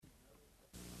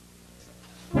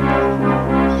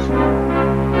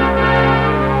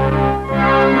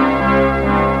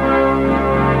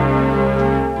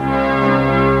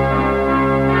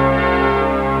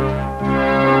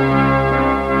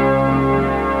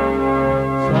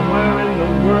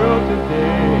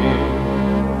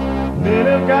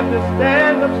have to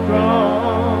stand up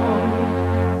strong,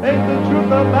 face the truth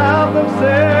about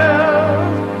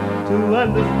themselves, to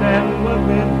understand what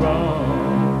went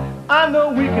wrong. I know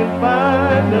we can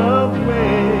find a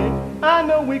way. I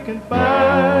know we can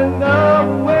find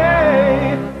a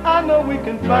way. I know we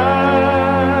can find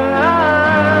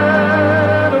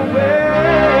a way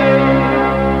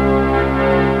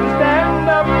to stand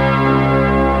up,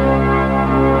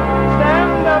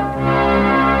 stand up,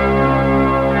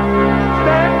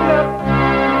 stand up.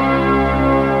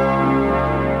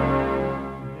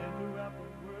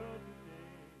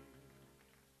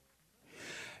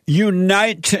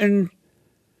 Uniting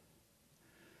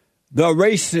the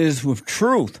races with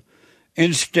truth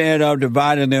instead of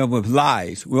dividing them with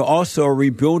lies. We're also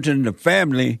rebuilding the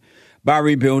family by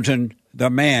rebuilding the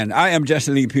man. I am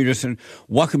Jesse Lee Peterson.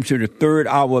 Welcome to the third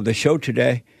hour of the show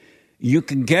today. You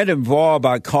can get involved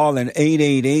by calling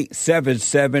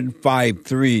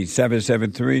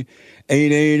 888-7753,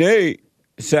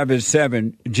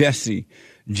 773-888-77-JESSE,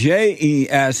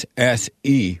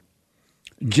 Jesse,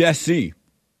 Jesse.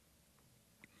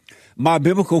 My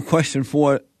biblical question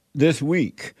for this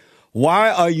week: why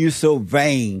are you so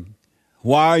vain?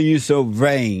 Why are you so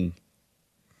vain?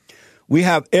 We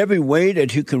have every way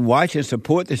that you can watch and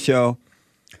support the show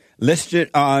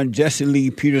listed on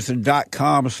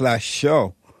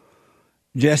JesseLeePeterson.com/show.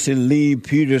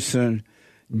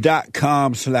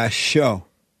 JesseLeePeterson.com/show.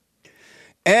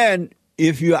 And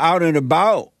if you're out and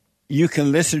about, you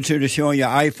can listen to the show on your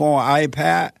iPhone or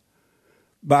iPad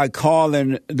by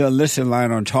calling the listen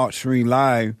line on TalkStream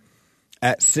Live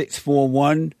at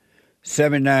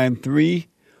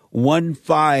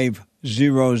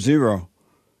 641-793-1500.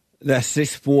 That's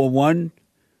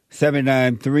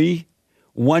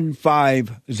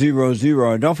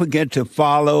 641-793-1500. Don't forget to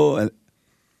follow and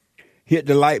hit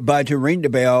the like button, ring the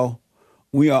bell.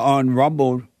 We are on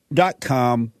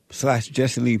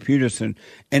rumble.com/Jesse Lee Peterson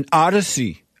and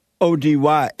Odyssey,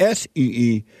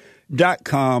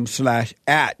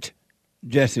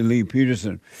 ODYSEE.com/@Jesse Lee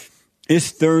Peterson. It's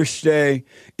Thursday.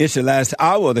 It's the last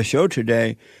hour of the show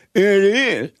today. It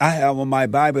is, I have on my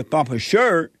Bible Thumper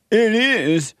shirt, it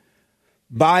is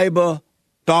Bible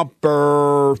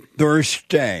Thumper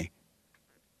Thursday.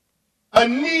 A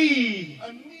need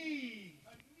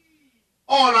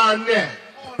on our neck.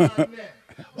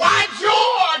 Why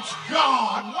George,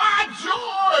 God? Why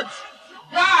George?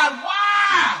 God,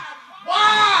 why?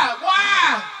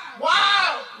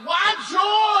 Why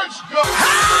George, God?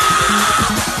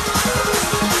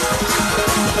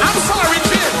 I'm sorry,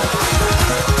 Jim.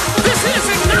 This is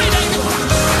igniting.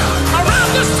 Around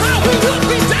this time, we would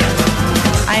be dead.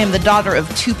 I am the daughter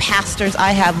of two pastors.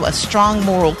 I have a strong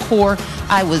moral core.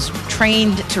 I was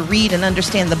trained to read and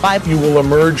understand the Bible. You will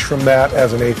emerge from that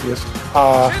as an atheist.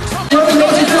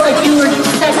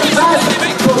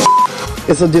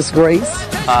 It's a disgrace.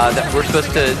 That we're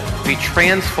supposed to be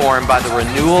transformed by the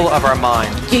renewal of our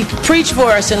mind. Preach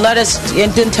for us and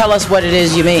then tell us what it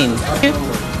is you mean.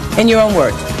 In your own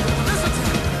words.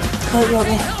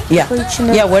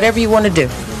 Yeah, whatever you want to do.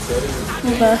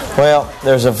 Okay. Well,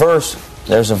 there's a verse.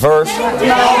 You want him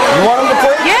to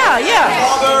preach?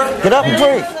 Yeah. Get up and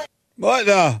preach. What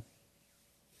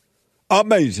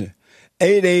amazing.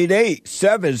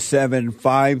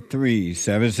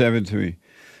 888-7753-773.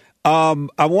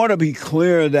 I want to be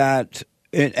clear that,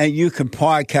 and you can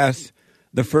podcast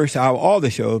the first hour, all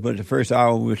the shows, but the first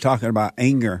hour we were talking about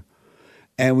anger.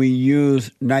 And we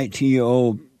used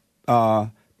 19-year-old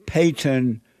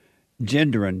Peyton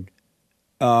Gendron.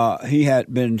 He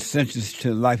had been sentenced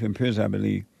to life in prison, I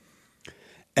believe.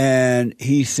 And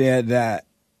he said that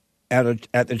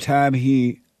at the time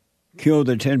he killed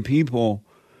the 10 people,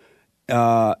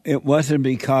 it wasn't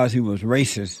because he was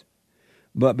racist,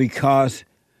 but because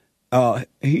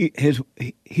he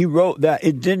wrote that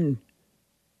he didn't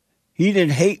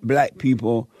hate black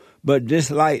people, but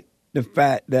disliked the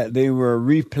fact that they were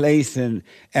replacing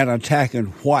and attacking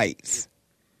whites.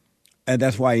 And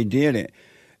that's why he did it.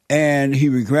 And he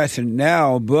regrets it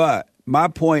now, but my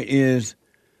point is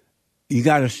you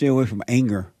got to stay away from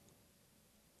anger.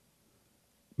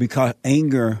 Because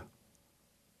anger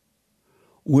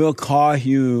will cause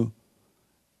you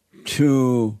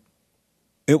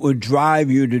it will drive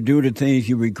you to do the things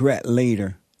you regret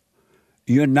later.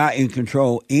 You're not in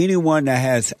control. Anyone that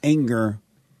has anger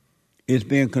is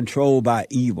being controlled by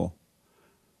evil.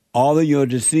 All of your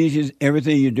decisions,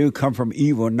 everything you do come from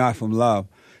evil, not from love.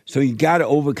 So you got to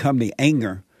overcome the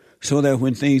anger so that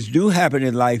when things do happen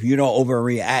in life, you don't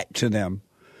overreact to them.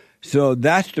 So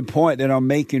that's the point that I'm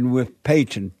making with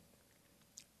Peyton.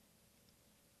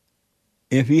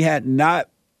 If he had not,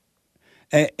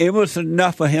 it was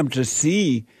enough for him to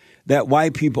see that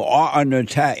white people are under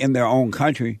attack in their own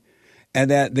country and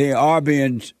that they are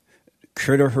being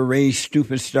critter hooray,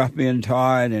 stupid stuff being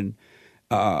taught and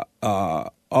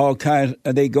all kinds.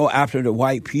 They go after the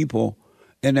white people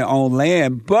in their own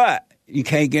land, but you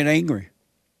can't get angry.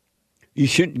 You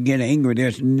shouldn't get angry.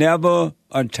 There's never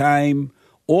a time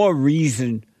or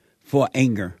reason for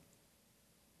anger.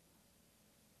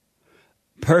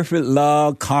 Perfect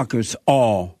love conquers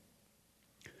all.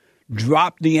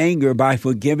 Drop the anger by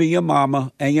forgiving your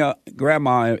mama and your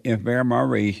grandma if grandma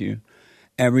raised you,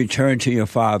 and return to your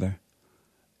father.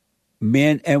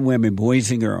 Men and women, boys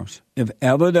and girls, if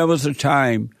ever there was a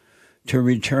time to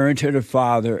return to the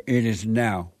Father, it is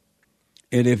now.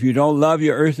 And if you don't love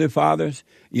your earthly fathers,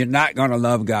 you're not going to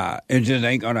love God. It just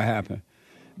ain't going to happen.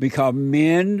 Because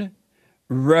men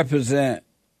represent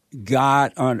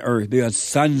God on earth. They are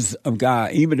sons of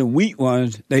God. Even the weak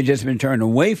ones, they just been turned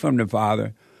away from the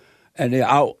Father, and they're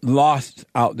lost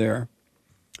out there.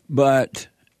 But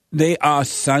they are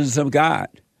sons of God.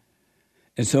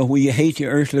 And so when you hate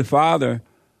your earthly father,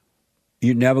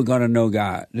 you're never going to know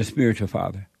God, the spiritual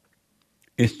Father.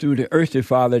 It's through the earthly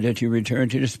father that you return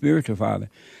to the spiritual Father.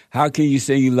 How can you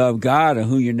say you love God or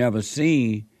who you never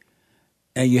seen,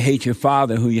 and you hate your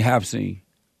father who you have seen?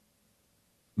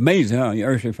 Amazing, huh? Your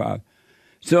earthly father.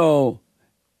 So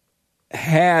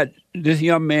had this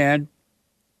young man,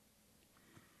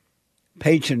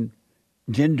 Peyton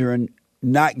Gendron,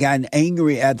 not gotten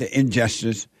angry at the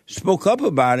injustice, spoke up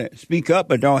about it, speak up,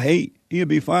 but don't hate, he'll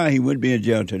be fine. He wouldn't be in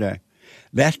jail today.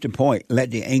 That's the point.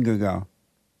 Let the anger go.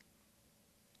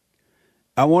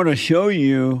 I want to show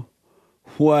you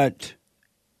what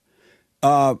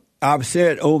I've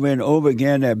said over and over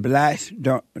again, that blacks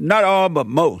don't, not all, but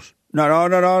most, not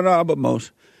all, but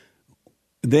most,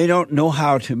 they don't know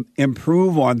how to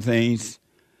improve on things,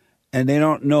 and they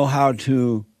don't know how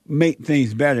to make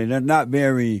things better. They're not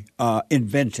very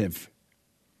inventive,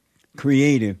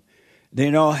 creative.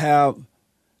 They don't have,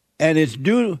 and it's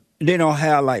due, they don't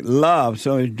have like love,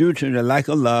 so it's due to the lack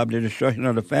of love, the destruction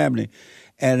of the family,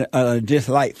 and a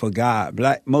dislike for God.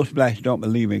 Most blacks don't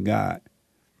believe in God.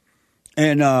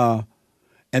 And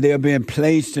they are being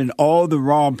placed in all the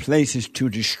wrong places to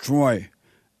destroy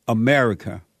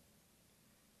America.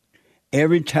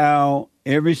 Every town,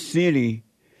 every city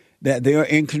that they are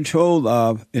in control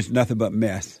of is nothing but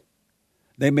mess.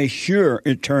 They make sure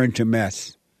it turned to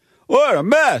mess. What a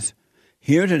mess!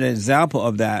 Here's an example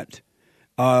of that.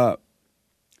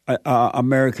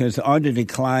 America is under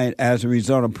decline as a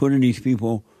result of putting these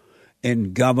people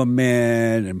in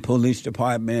government and police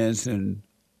departments and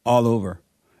all over.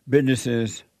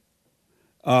 Businesses.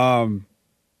 Things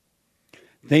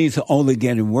are only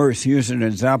getting worse. Here's an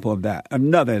example of that.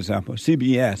 Another example,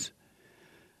 CBS.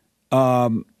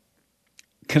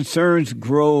 Concerns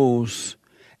grows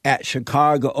at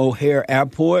Chicago O'Hare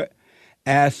Airport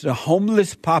as the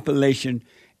homeless population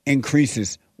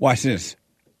increases. Watch this.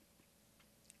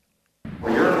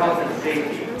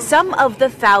 Some of the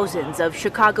thousands of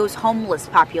Chicago's homeless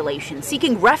population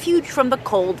seeking refuge from the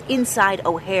cold inside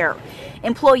O'Hare.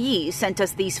 Employees sent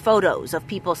us these photos of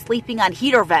people sleeping on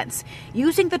heater vents,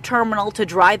 using the terminal to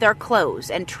dry their clothes,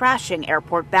 and trashing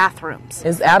airport bathrooms.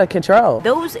 It's out of control.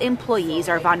 Those employees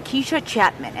are Vonkeisha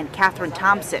Chapman and Catherine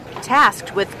Thompson,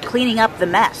 tasked with cleaning up the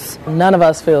mess. None of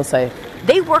us feel safe.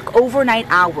 They work overnight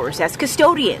hours as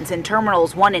custodians in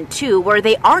Terminals 1 and 2, where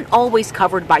they aren't always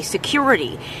covered by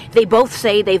security. They both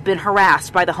say they've been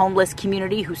harassed by the homeless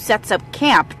community who sets up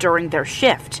camp during their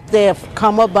shift. They've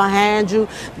come up behind you.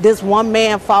 This one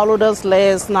man followed us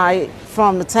last night.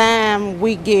 From the time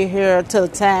we get here to the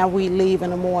time we leave in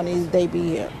the morning, they be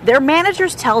here. Their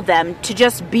managers tell them to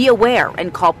just be aware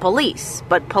and call police.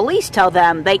 But police tell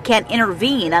them they can't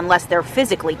intervene unless they're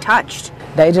physically touched.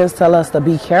 They just tell us to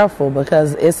be careful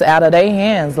because it's out of their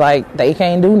hands, like they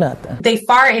can't do nothing. They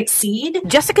far exceed.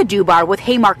 Jessica Dubar with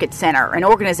Haymarket Center, an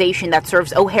organization that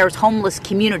serves O'Hare's homeless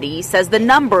community, says the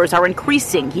numbers are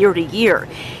increasing year to year.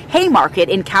 Haymarket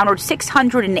encountered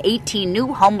 618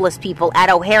 new homeless people at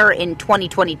O'Hare in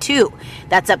 2022.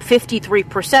 That's up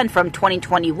 53% from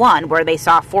 2021, where they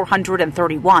saw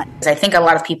 431. I think a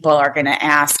lot of people are going to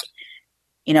ask,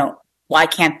 why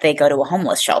can't they go to a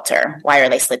homeless shelter? Why are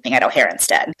they sleeping at O'Hare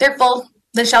instead? They're full.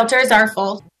 The shelters are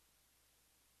full.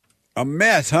 A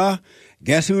mess, huh?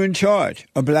 Guess who's in charge?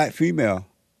 A black female.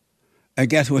 And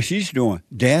guess what she's doing?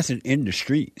 Dancing in the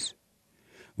streets.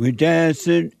 We're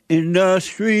dancing in the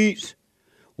streets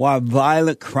while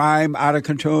violent crime out of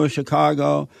control in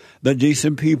Chicago, the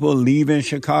decent people leaving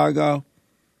Chicago.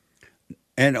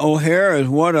 And O'Hare is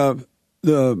one of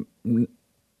the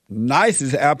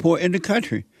nicest airport in the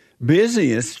country.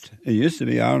 Busiest, it used to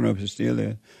be, I don't know if it still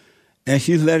is. and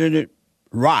she's letting it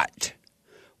rot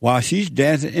while she's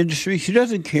dancing in the street. She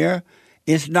doesn't care.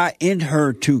 It's not in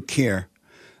her to care.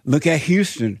 Look at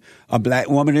Houston, a black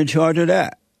woman in charge of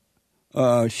that.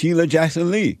 Sheila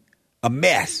Jackson Lee, a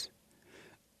mess.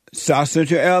 South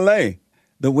Central L.A.,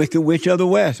 the Wicked Witch of the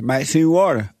West, Maxine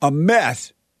Water, a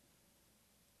mess.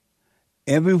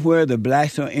 Everywhere the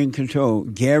blacks are in control.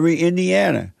 Gary,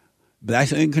 Indiana,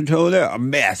 blacks are in control there, a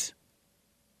mess.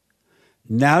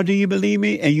 Now do you believe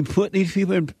me? And you put these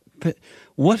people in...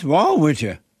 What's wrong with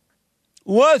you?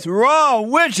 What's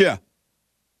wrong with you?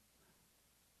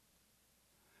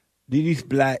 These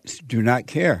blacks do not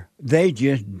care. They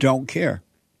just don't care.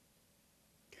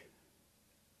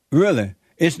 Really.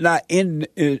 It's not in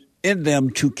them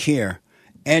to care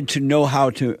and to know how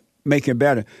to make it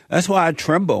better. That's why I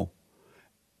tremble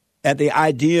at the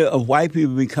idea of white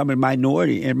people becoming a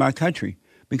minority in my country,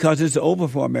 because it's over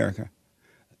for America.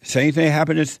 Same thing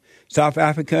happened in South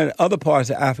Africa and other parts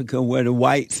of Africa where the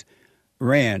whites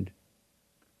ran.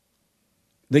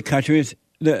 The country is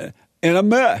in a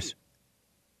mess.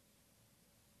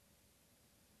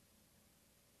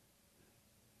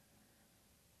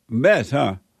 Mess,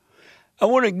 huh? I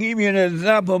want to give you an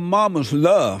example of mama's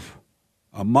love.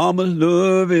 A mama's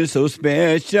love is so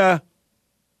special. I'll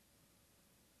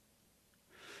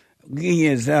give you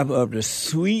an example of the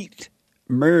sweet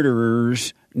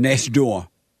murderers next door.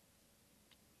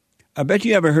 I bet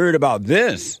you haven't heard about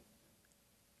this,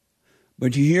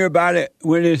 but you hear about it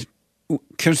when it's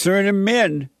concerning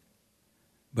men,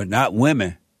 but not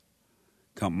women.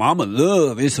 Because mama's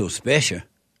love is so special.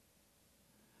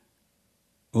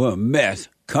 What a mess.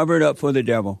 Covered up for the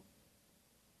devil.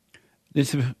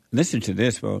 Listen to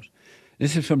this, folks.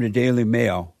 This is from the Daily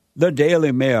Mail. The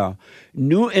Daily Mail.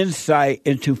 New insight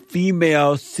into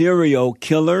female serial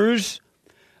killers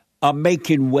are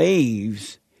making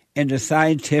waves in the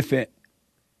scientific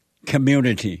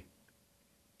community.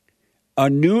 A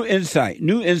new insight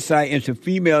into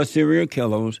female serial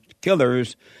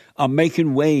killers are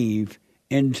making wave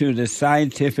into the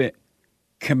scientific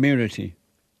community,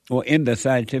 or in the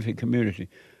scientific community.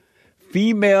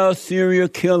 Female serial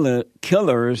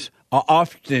killers are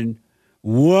often,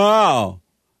 wow,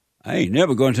 I ain't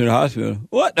never going to the hospital.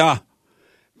 What the?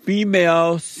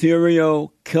 Female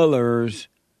serial killers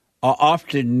are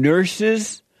often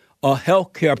nurses or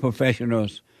healthcare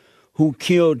professionals who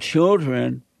kill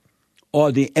children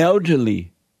or the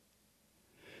elderly.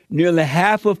 Nearly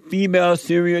half of female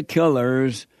serial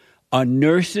killers are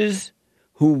nurses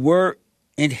who work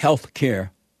in healthcare.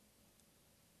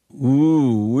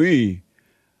 Ooh-wee.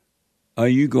 Are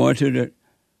you going to the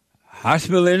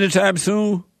hospital anytime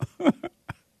soon?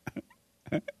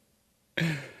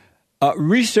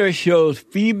 Research shows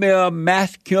female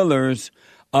mass killers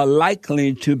are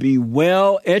likely to be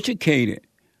well educated.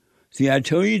 See, I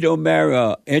told you don't marry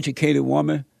an educated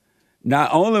woman.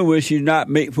 Not only will she not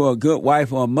make for a good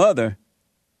wife or a mother,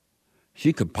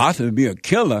 she could possibly be a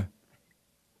killer.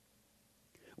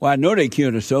 Well, I know they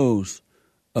kill the souls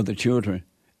of the children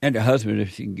and the husband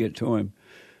if she can get to him.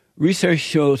 Research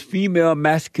shows female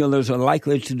mass killers are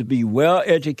likely to be well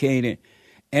educated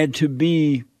and to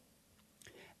be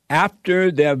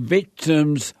after their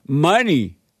victims'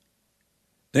 money.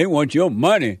 They want your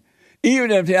money.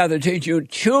 Even if they have to take your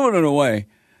children away,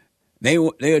 they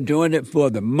are doing it for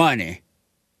the money,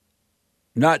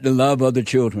 not the love of the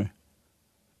children.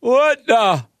 What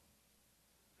the?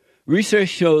 Research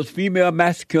shows female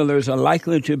mass killers are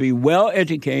likely to be well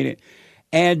educated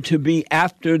and to be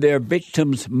after their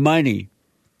victims' money,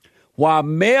 while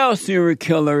male serial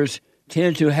killers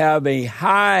tend to have a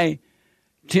high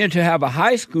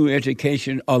school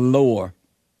education or lower.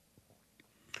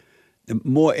 The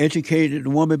more educated the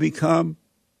woman becomes,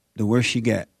 the worse she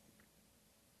gets.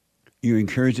 You're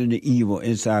encouraging the evil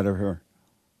inside of her.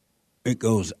 It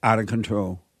goes out of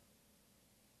control.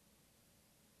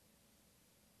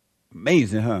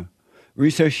 Amazing, huh?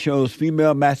 Research shows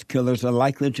female mass killers are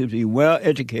likely to be well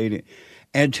educated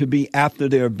and to be after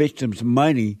their victims'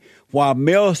 money, while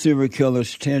male serial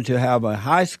killers tend to have a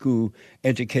high school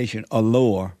education or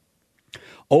lower.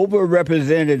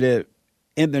 Overrepresented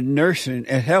in the nursing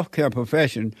and healthcare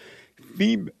profession,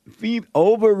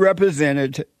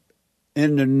 overrepresented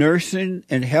in the nursing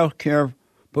and healthcare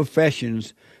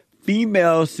professions,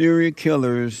 female serial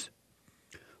killers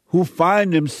who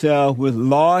find themselves with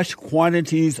large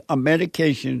quantities of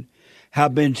medication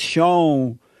have been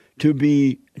shown to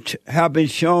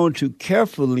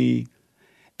carefully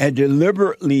and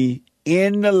deliberately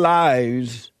end the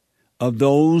lives of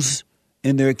those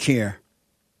in their care.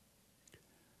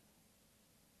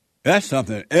 That's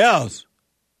something else.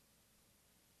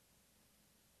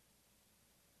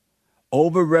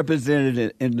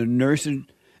 overrepresented in the nursing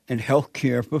and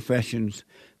healthcare professions,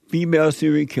 female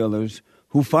serial killers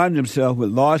who find themselves with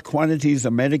large quantities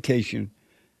of medication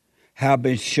have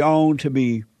been shown to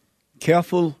be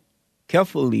carefully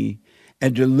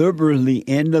and deliberately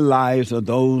end the lives of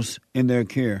those in their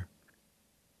care.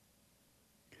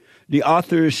 The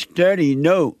author's study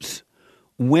notes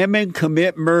women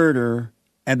commit murder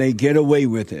and they get away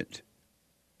with it.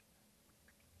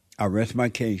 I rest my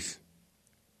case.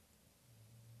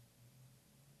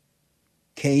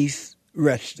 Case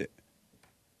rested.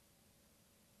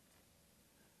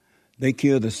 They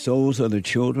kill the souls of the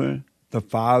children, the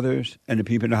fathers, and the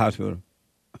people in the hospital.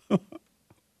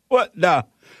 What now?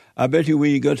 I bet you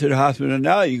when you go to the hospital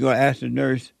now, you're going to ask the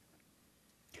nurse,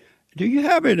 do you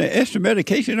have any extra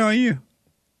medication on you?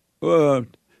 Well,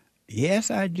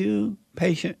 yes, I do,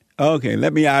 patient. Okay,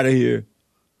 let me out of here.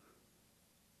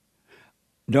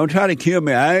 Don't try to kill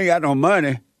me. I ain't got no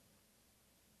money.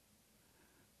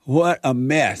 What a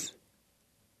mess.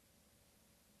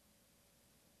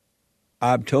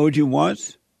 I've told you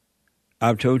once,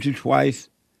 I've told you twice,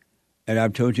 and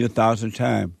I've told you 1,000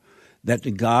 times that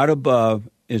the God above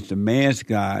is the man's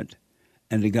God,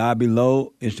 and the God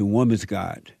below is the woman's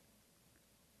God.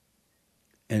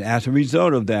 And as a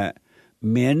result of that,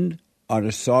 men are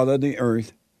the salt of the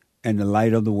earth and the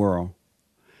light of the world.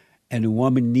 And the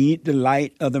woman needs the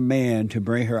light of the man to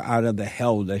bring her out of the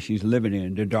hell that she's living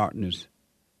in, the darkness.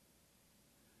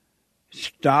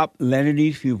 Stop letting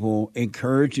these people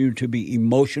encourage you to be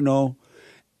emotional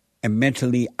and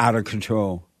mentally out of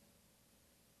control.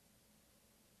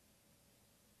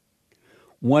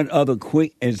 One other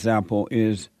quick example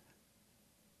is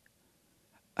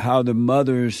how the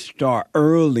mothers start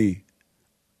early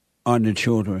on the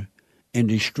children and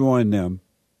destroying them.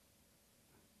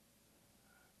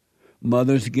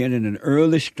 Mothers getting an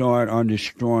early start on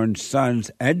destroying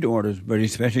sons and daughters, but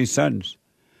especially sons.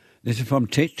 This is from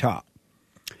TikTok.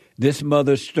 This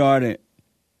mother started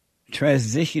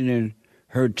transitioning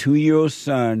her 2-year-old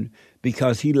son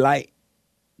because he liked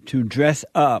to dress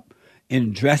up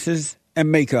in dresses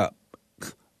and makeup.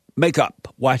 Makeup.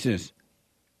 Watch this.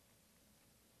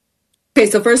 Okay,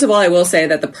 so first of all, I will say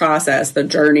that the process, the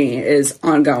journey is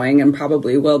ongoing and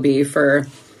probably will be for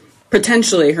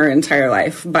potentially her entire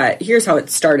life. But here's how it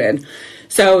started.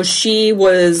 So she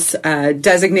was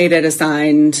designated,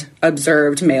 assigned,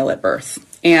 observed male at birth.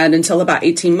 And until about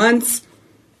 18 months,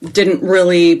 didn't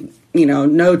really,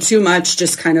 know too much,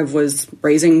 just kind of was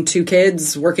raising 2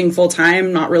 kids, working full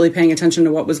time, not really paying attention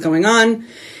to what was going on.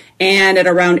 And at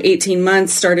around 18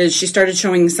 months, she started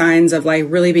showing signs of like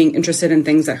really being interested in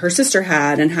things that her sister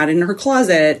had and had in her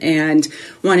closet and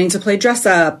wanting to play dress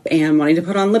up and wanting to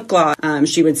put on lip gloss.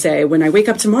 She would say, when I wake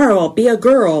up tomorrow, I'll be a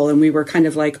girl. And we were kind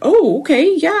of like, oh,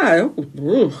 okay, yeah.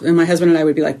 And my husband and I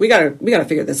would be like, we gotta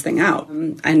figure this thing out.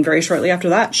 And very shortly after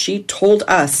that, she told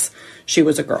us she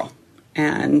was a girl.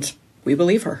 And we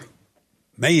believe her.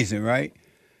 Amazing, right?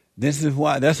 This is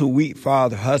why, that's a weak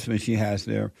father, husband she has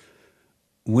there.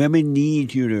 Women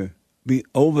need you to be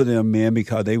over them, men,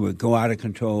 because they would go out of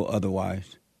control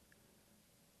otherwise.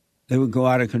 They would go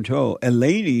out of control. And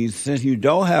ladies, since you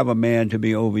don't have a man to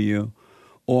be over you,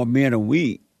 or men are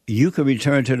weak, you can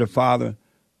return to the father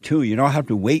too. You don't have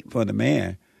to wait for the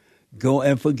man. Go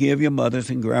and forgive your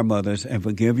mothers and grandmothers and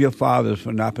forgive your fathers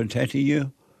for not protecting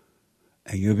you,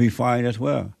 and you'll be fine as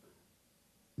well.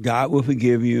 God will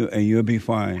forgive you, and you'll be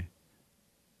fine.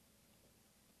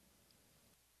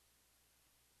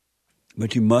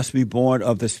 But you must be born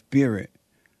of the Spirit.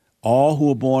 All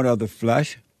who are born of the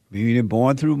flesh, being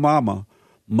born through mama,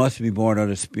 must be born of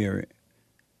the Spirit.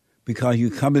 Because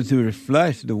you're coming through the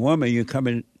flesh, the woman, you're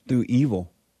coming through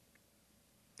evil.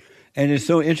 And it's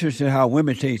so interesting how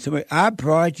women say, somebody, I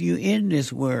brought you in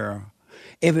this world.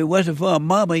 If it wasn't for a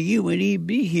mama, you wouldn't even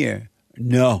be here.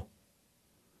 No.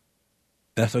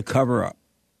 That's a cover-up.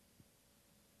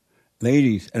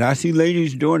 Ladies, and I see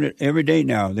ladies doing it every day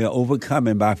now. They're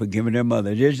overcoming by forgiving their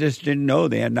mother. They just didn't know.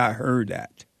 They had not heard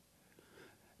that.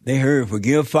 They heard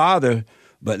forgive father,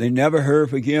 but they never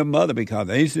heard forgive mother because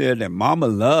they said that mama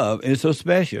love is so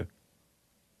special.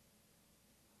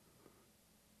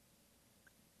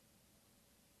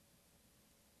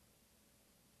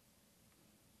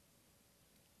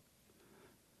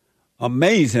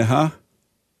 Amazing, huh?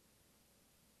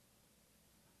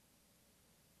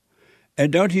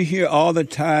 And don't you hear all the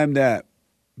time that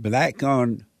black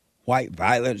on white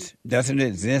violence doesn't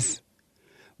exist?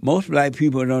 Most black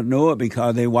people don't know it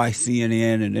because they watch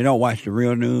CNN and they don't watch the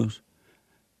real news.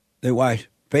 They watch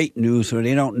fake news, so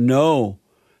they don't know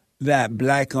that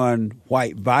black on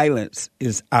white violence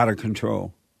is out of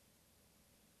control.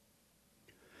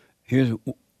 Here's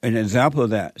an example of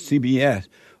that. CBS,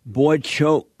 boy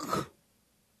choke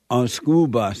on school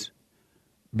bus.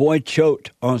 Boy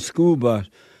choked on school bus.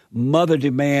 Mother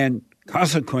demand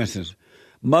consequences.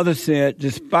 Mother said,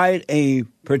 despite a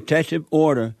protective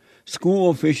order, school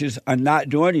officials are not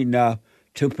doing enough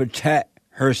to protect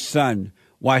her son.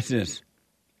 Watch this.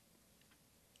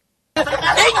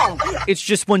 It's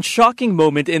just one shocking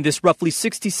moment in this roughly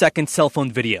 60-second cell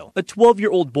phone video. A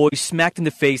 12-year-old boy smacked in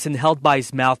the face and held by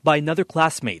his mouth by another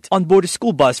classmate on board a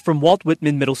school bus from Walt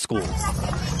Whitman Middle School.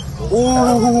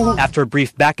 Ooh. After a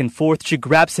brief back and forth, she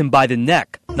grabs him by the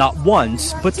neck, not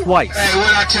once, but twice. Hey,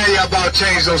 what I tell you about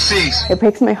change those seats? It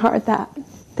breaks my heart that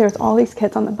there's all these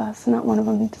kids on the bus and not one of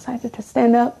them decided to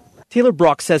stand up. Taylor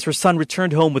Brock says her son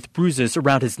returned home with bruises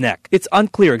around his neck. It's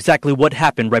unclear exactly what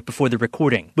happened right before the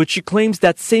recording, but she claims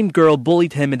that same girl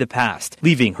bullied him in the past,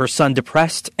 leaving her son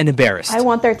depressed and embarrassed. I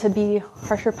want there to be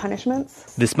harsher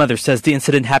punishments. This mother says the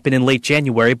incident happened in late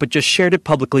January, but just shared it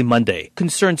publicly Monday.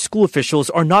 Concerned school officials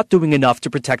are not doing enough to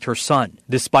protect her son,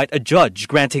 despite a judge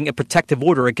granting a protective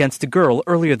order against the girl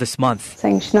earlier this month.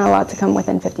 Saying she's not allowed to come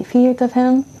within 50 feet of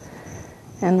him.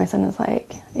 And my son is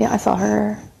like, yeah, I saw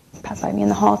her pass by me in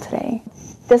the hall today.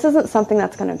 This isn't something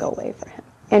that's going to go away for him.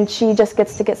 And she just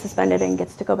gets to get suspended and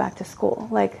gets to go back to school.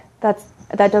 Like, that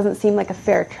doesn't seem like a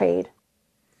fair trade.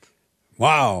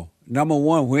 Wow. Number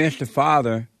one, where's the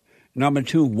father? Number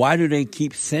two, why do they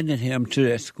keep sending him to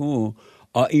that school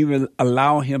or even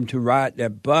allow him to ride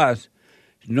that bus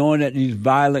knowing that these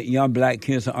violent young black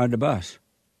kids are on the bus?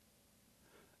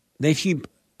 They keep,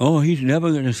 oh, he's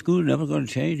never going to school, never going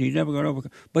to change, he's never going to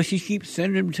overcome. But she keeps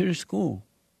sending him to the school.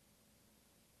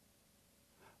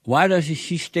 Why doesn't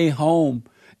she stay home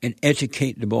and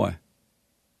educate the boy?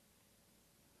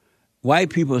 White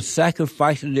people are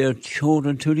sacrificing their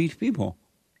children to these people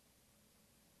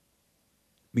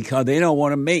because they don't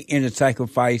want to make any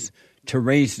sacrifice to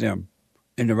raise them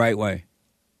in the right way.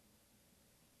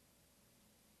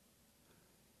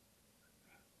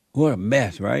 What a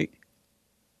mess, right?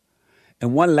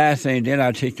 And one last thing, then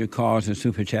I'll take your calls and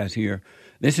super chats here.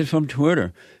 This is from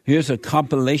Twitter. Here's a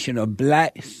compilation of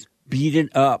blacks beating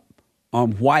up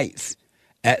on whites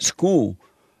at school.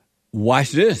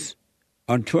 Watch this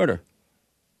on Twitter.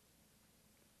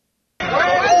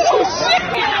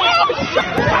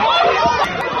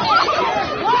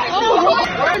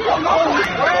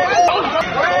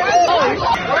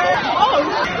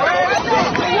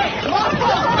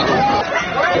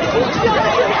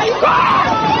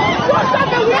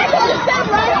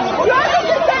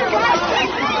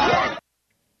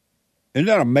 Isn't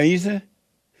that amazing?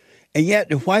 And yet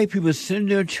the white people send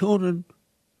their children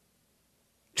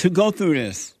to go through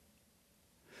this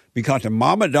because the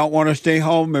mama don't want to stay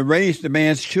home and raise the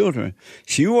man's children.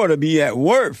 She want to be at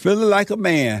work feeling like a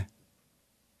man.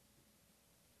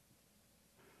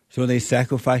 So they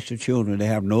sacrifice the children. They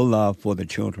have no love for the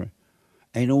children.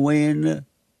 Ain't no way in the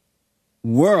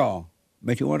world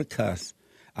make you want to cuss.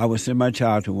 I would send my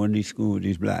child to one of these schools with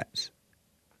these blacks.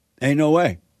 Ain't no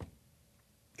way.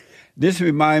 This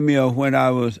reminds me of when I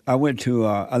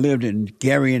lived in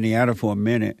Gary, Indiana for a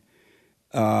minute.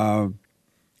 And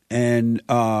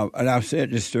I've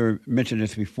said this or mentioned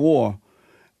this before.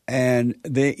 And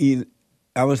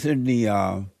I was in the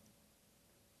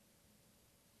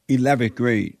 11th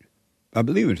grade. I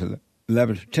believe it was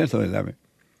 10th or 11th.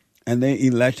 And they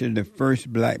elected the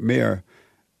first black mayor.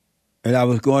 And I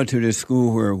was going to this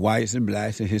school where whites and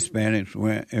blacks and Hispanics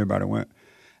went, everybody went.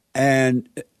 And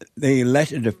they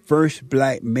elected the first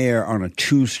black mayor on a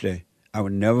Tuesday. I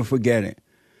would never forget it.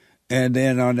 And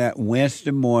then on that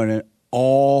Wednesday morning,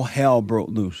 all hell broke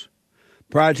loose.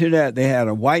 Prior to that, they had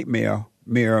a white mayor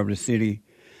of the city,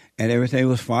 and everything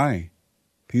was fine.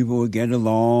 People were getting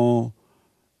along.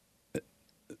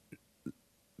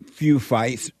 Few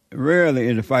fights, rarely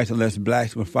in the fights unless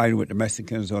blacks were fighting with the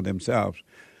Mexicans or themselves.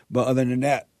 But other than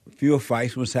that, few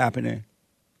fights was happening.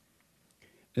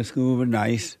 The school was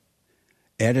nice.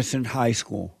 Edison High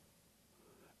School.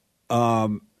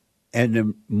 And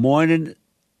the morning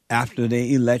after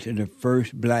they elected the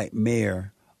first black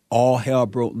mayor, all hell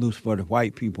broke loose for the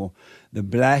white people. The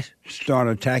blacks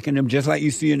started attacking them, just like you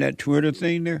see in that Twitter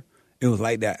thing there. It was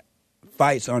like that.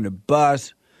 Fights on the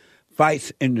bus,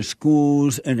 fights in the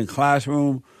schools, in the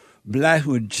classroom. Blacks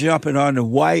were jumping on the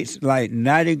whites like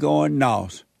 90 going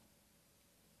north.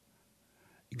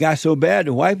 It got so bad,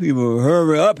 the white people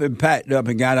hurried up and packed up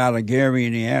and got out of Gary,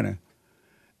 Indiana.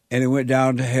 And it went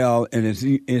down to hell, and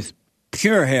it's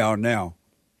pure hell now.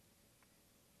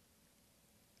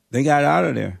 They got out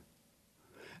of there.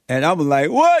 And I was like,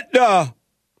 what the?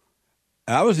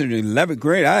 I was in the 11th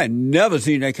grade. I had never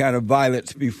seen that kind of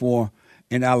violence before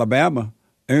in Alabama.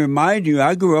 And remind you,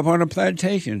 I grew up on a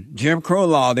plantation. Jim Crow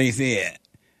law, they said.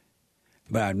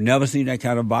 But I've never seen that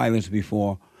kind of violence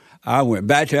before. I went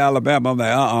back to Alabama. I'm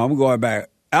like, I'm going back.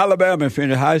 Alabama and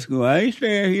finished high school. I ain't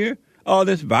staying here. All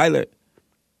this violent.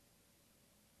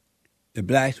 The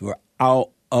blacks were out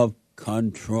of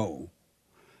control.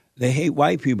 They hate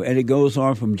white people, and it goes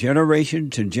on from generation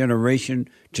to generation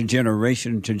to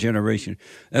generation to generation.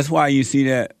 That's why you see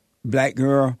that black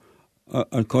girl,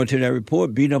 according to that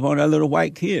report, beat up on that little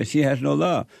white kid. She has no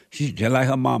love. She's just like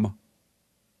her mama.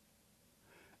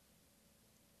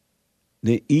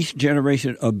 Each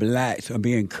generation of blacks are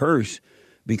being cursed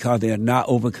because they are not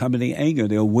overcoming the anger.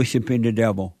 They're worshiping the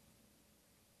devil.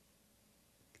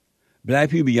 Black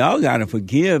people, y'all got to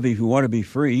forgive if you want to be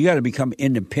free. You got to become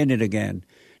independent again,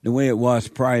 the way it was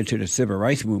prior to the civil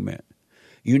rights movement.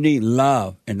 You need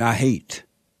love and not hate.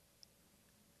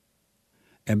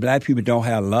 And black people don't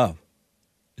have love,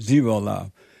 zero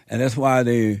love. And that's why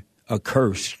they are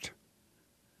cursed.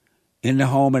 In the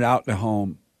home and out the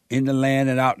home, in the land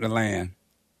and out the land.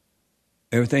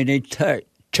 Everything they touch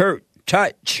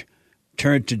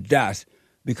turned to dust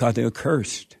because they're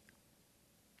cursed.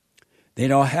 They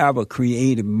don't have a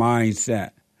creative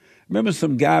mindset. Remember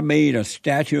some guy made a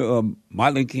statue of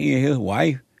Martin Luther King and his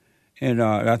wife? And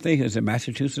I think it was in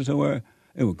Massachusetts or where.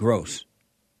 It was gross.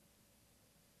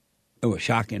 It was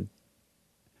shocking.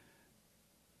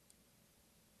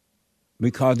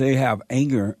 Because they have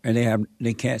anger and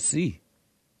they can't see.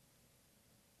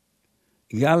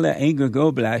 You got to let anger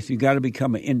go, blacks. You got to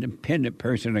become an independent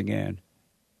person again.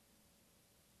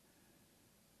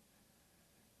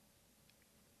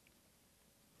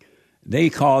 They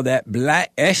call that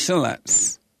black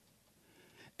excellence.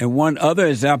 And one other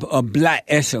example of black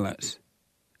excellence.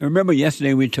 Remember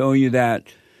yesterday we told you that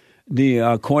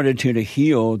according to the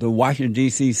Hill, the Washington,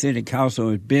 D.C. City Council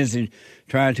is busy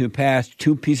trying to pass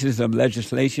 2 pieces of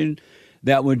legislation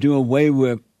that would do away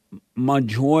with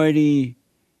majority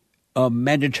of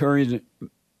mandatory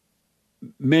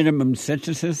minimum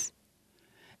sentences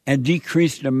and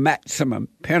decrease the maximum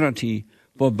penalty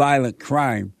for violent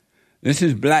crime. This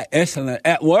is black excellence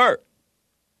at work.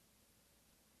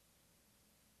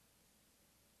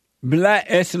 Black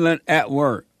excellence at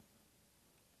work.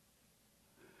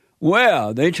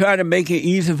 Well, they try to make it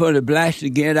easy for the blacks to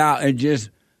get out and just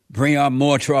bring on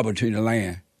more trouble to the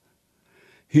land.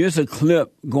 Here's a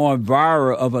clip going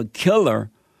viral of a killer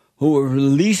who was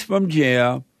released from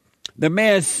jail. The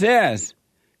man says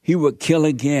he would kill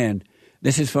again.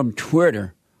 This is from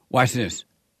Twitter. Watch this.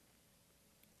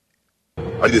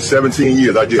 I did 17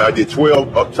 years. I did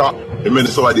 12 up top in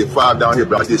Minnesota. I did 5 down here,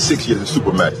 but I did 6 years in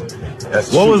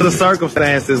Supermax. What was the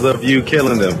circumstances of you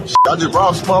killing them? I just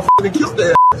robbed some motherfuckers and killed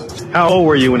their ass. How old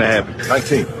were you when that happened?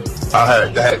 19.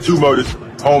 I had 2 murders,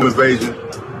 home invasion,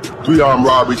 3 armed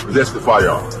robberies, possessed the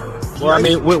firearm. Well, I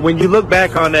mean, when you look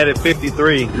back on that at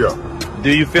 53,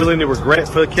 do you feel any regret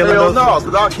for killing those? Hell no,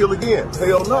 because I'll kill again.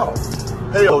 Hell no.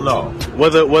 Hell no. Were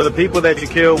the people that you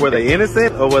killed, were they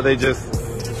innocent or were they just...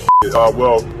 One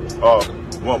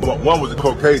was a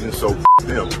Caucasian, so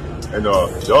him. And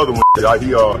the other one,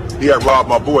 he had robbed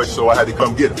my boy, so I had to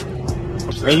come get him.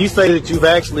 And you say that you've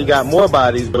actually got more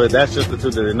bodies, but that's just the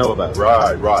 2 that they know about.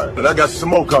 Right. And I got some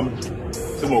more coming.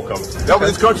 That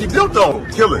was this country built on,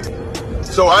 killing.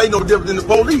 So I ain't no different than the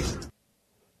police.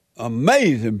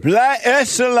 Amazing. Black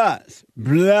excellence.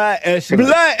 Black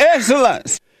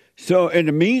excellence. So in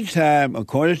the meantime,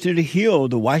 according to the Hill,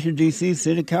 the Washington, D.C.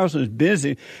 City Council is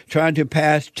busy trying to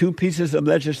pass 2 pieces of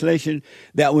legislation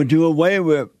that would do away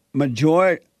with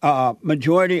majority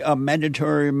of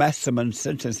mandatory maximum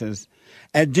sentences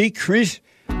and decrease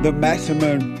the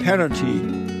maximum penalty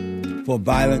for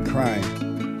violent crime.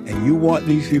 And you want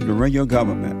these people to run your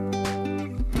government.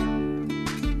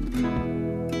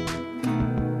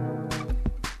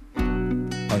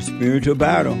 A spiritual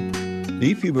battle.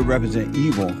 These people represent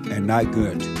evil and not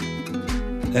good.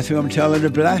 That's what I'm telling the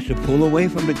blacks to pull away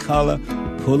from the color,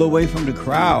 pull away from the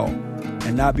crowd,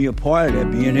 and not be a part of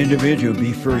that. Be an individual,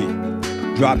 be free.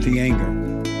 Drop the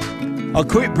anger. A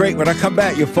quick break. When I come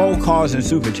back, your phone calls and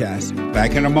super chats.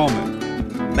 Back in a moment.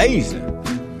 Amazing.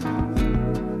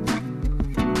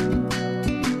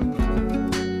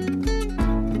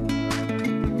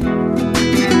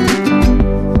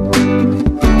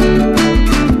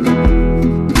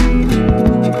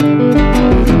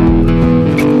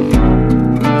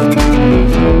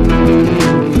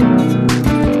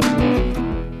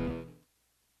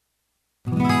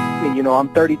 I'm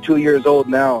 32 years old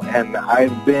now, and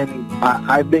I've been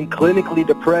clinically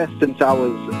depressed since I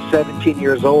was 17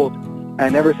 years old,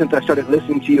 and ever since I started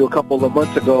listening to you a couple of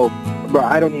months ago, bro,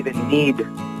 I don't even need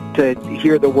to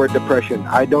hear the word depression.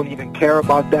 I don't even care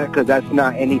about that because that's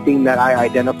not anything that I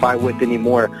identify with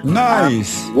anymore.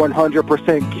 Nice. I'm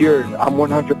 100% cured. I'm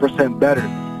 100% better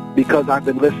because I've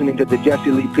been listening to the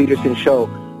Jesse Lee Peterson show,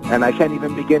 and I can't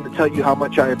even begin to tell you how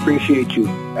much I appreciate you.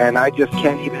 And I just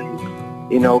can't even,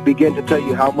 begin to tell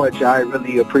you how much I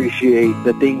really appreciate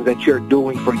the things that you're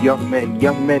doing for young men.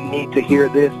 Young men need to hear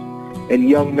this, and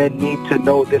young men need to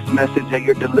know this message that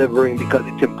you're delivering because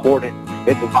it's important.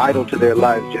 It's vital to their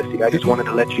lives, Jesse. I just wanted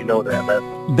to let you know that,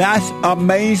 man. That's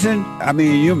amazing. I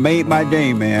mean, you made my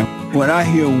day, man. When I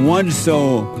hear one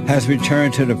soul has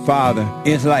returned to the Father,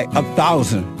 it's like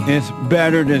 1,000. It's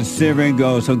better than silver and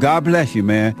gold. So God bless you,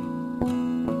 man.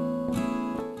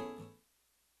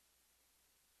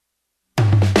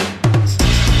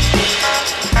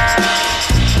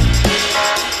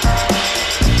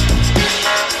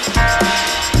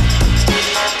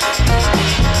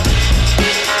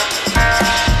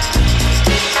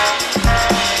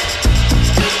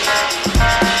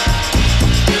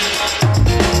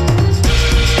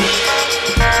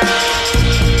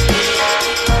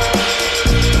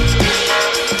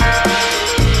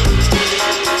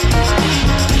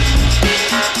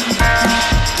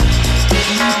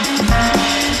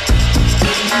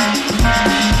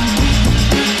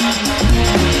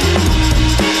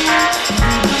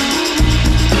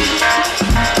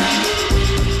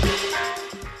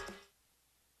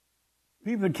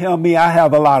 People tell me I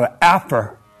have a lot of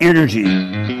Afro energy.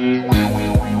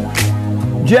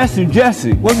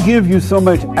 Jesse, what gives you so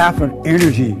much Afro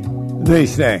energy, they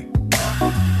say?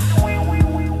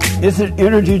 Is it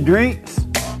energy drinks?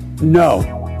 No.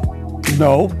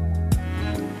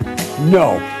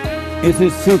 Is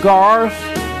it cigars?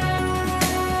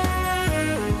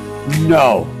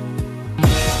 No.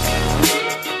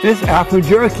 It's Afro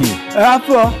Jerky.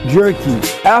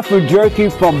 Afro Jerky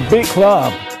from Big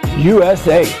Club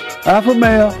USA. Afro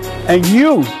Male, and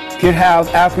you can have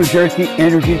Afro Jerky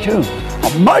energy too.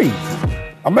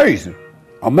 Amazing.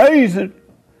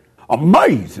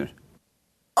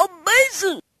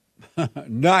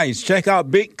 Nice. Check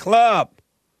out Big Club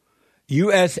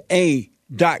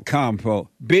USA.com,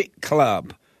 folks. Big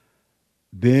Club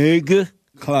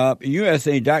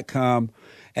USA.com,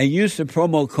 and use the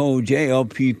promo code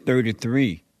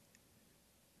JLP33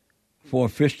 for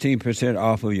 15%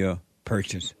 off of your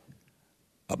purchase.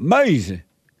 Amazing.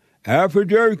 Afro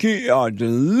Jerky are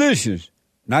delicious.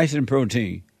 Nice and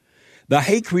protein. The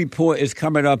Hake Report is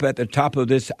coming up at the top of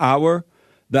this hour.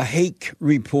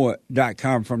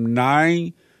 TheHakeReport.com from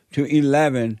 9 to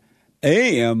 11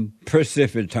 a.m.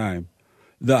 Pacific time.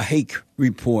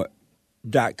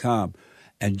 TheHakeReport.com.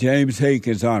 And James Hake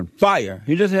is on fire.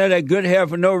 He doesn't have that good hair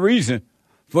for no reason.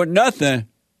 For nothing.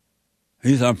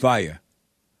 He's on fire.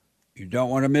 You don't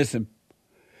want to miss him.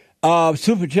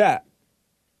 Super chat.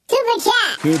 Super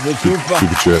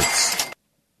chats.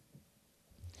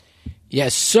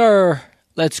 Yes, sir.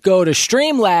 Let's go to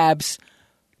Streamlabs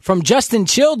from Justin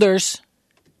Childers.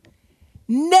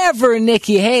 Never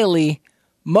Nikki Haley.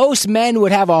 Most men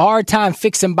would have a hard time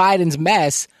fixing Biden's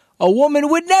mess. A woman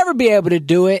would never be able to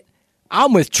do it.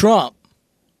 I'm with Trump.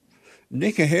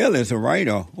 Nikki Haley is a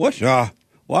writer. Why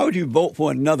would you vote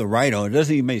for another writer? It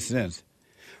doesn't even make sense.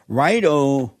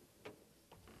 Writer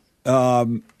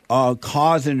are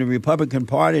causing the Republican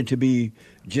Party to be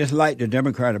just like the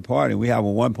Democratic Party. We have a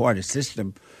one-party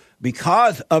system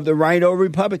because of the right-o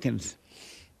Republicans.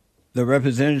 The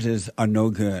representatives are no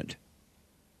good.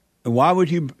 Why would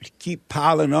you keep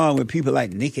piling on with people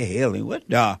like Nikki Haley? What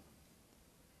the?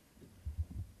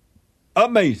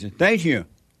 Amazing. Thank you.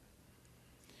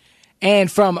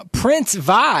 And from Prince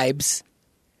Vibes,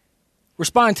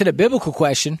 respond to the biblical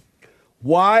question.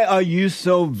 Why are you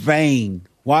so vain?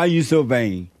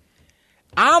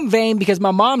 I'm vain because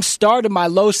my mom started my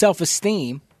low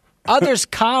self-esteem. Others'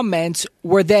 comments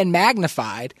were then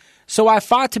magnified, so I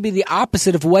fought to be the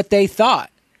opposite of what they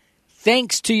thought.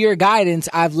 Thanks to your guidance,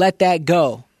 I've let that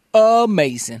go.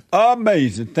 Amazing.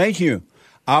 Thank you.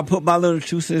 I'll put my little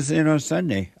 2 cents in on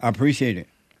Sunday. I appreciate it.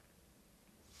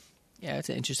 Yeah, that's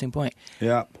an interesting point.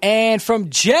 Yeah. And from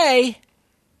Jay,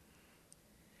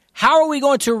 how are we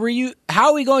going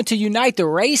to unite the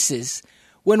races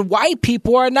when white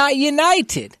people are not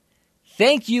united?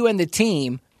 Thank you and the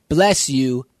team. Bless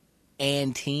you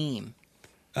and team.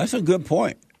 That's a good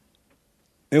point.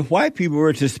 If white people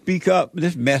were to speak up,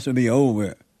 this mess would be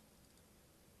over.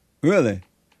 Really.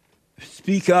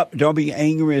 Speak up. Don't be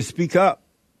angry and speak up.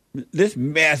 This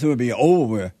mess would be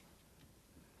over.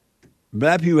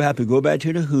 Black people have to go back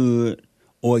to the hood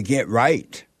or get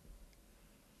right.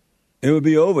 It would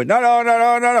be over.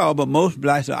 No. But most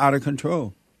blacks are out of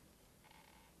control.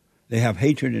 They have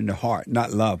hatred in their heart,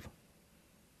 not love.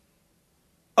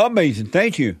 Amazing.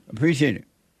 Thank you. Appreciate it.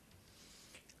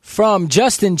 From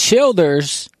Justin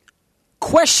Childers,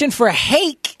 question for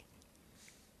Hake.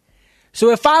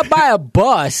 So if I buy a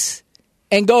bus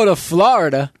and go to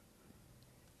Florida,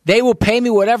 they will pay me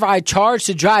whatever I charge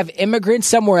to drive immigrants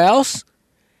somewhere else?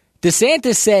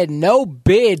 DeSantis said no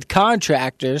bid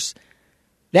contractors.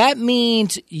 That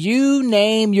means you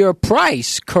name your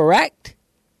price, correct?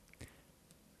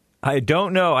 I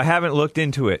don't know. I haven't looked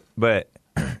into it, but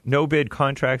no bid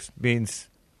contracts means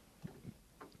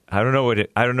I don't know what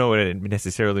it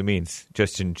necessarily means.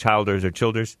 Justin Childers or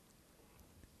Childers.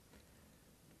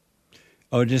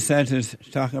 Oh,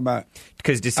 DeSantis talking about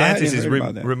because DeSantis is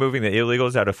removing the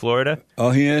illegals out of Florida.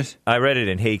 Oh, he is. I read it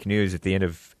in Hake News at the end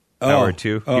of hour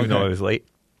 2, even though I was late.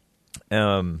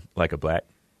 Like a black.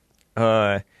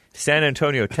 San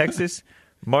Antonio, Texas,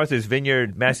 Martha's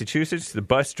Vineyard, Massachusetts. The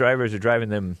bus drivers are driving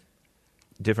them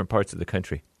different parts of the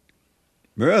country.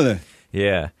 Really?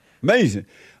 Yeah. Amazing.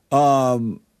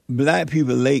 Black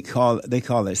people late call it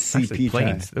CP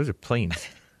planes. time. Those are planes.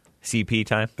 CP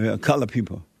time. Yeah, color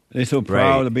people. They're so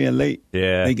proud of being late.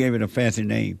 Yeah. They gave it a fancy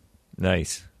name.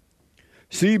 Nice.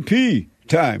 CP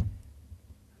time.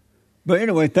 But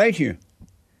anyway, thank you.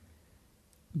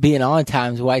 Being on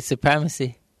time is white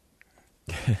supremacy.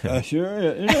 Sure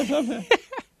is. Isn't that something?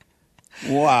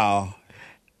 Wow.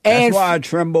 That's why I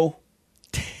tremble.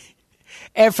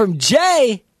 And from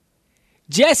Jesse,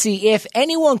 if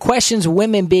anyone questions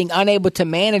women being unable to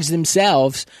manage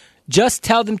themselves, just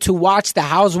tell them to watch The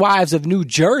Housewives of New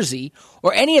Jersey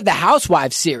or any of the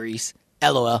Housewives series.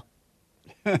 LOL.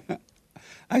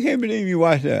 I can't believe you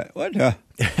watched that. What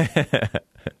the?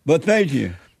 But thank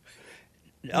you.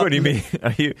 What do you mean?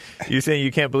 Are you saying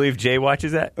you can't believe Jay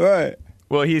watches that? Right.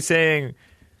 Well, he's saying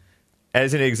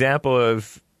as an example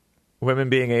of women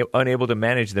being unable to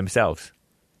manage themselves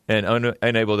and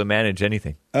unable to manage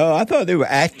anything. Oh, I thought they were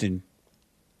acting.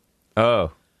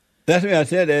 Oh. That's what I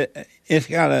said. It's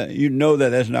kind of, you know that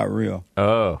that's not real.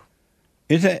 Oh.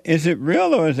 Is it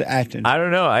real or is it acting? I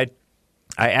don't know. I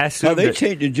asked them. They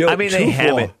changed the joke. I mean, they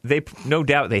ham it. They no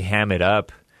doubt they ham it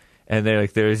up, and they're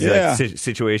like there's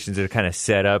situations that are kind of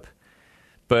set up.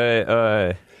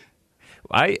 But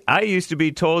I used to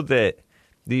be told that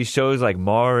these shows like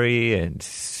Maury and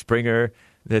Springer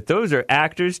that those are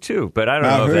actors too. But I don't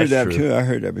know if that's true. Too. I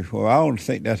heard that before. I don't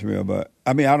think that's real, but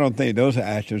I mean I don't think those are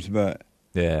actors. But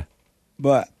yeah,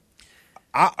 but.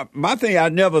 My thing, I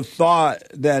never thought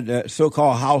that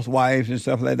so-called housewives and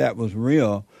stuff like that was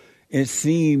real. It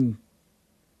seemed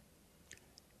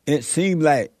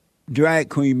like drag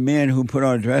queen men who put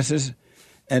on dresses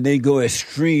and they go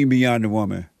extreme beyond the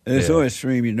woman. They're so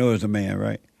extreme, you know it's a man,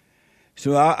 right?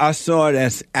 So I saw it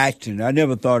as acting. I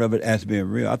never thought of it as being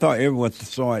real. I thought everyone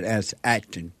saw it as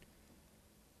acting.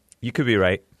 You could be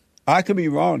right. I could be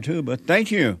wrong too, but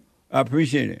thank you. I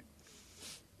appreciate it.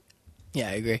 Yeah,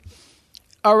 I agree.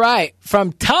 All right,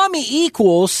 from Tommy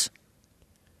Equals.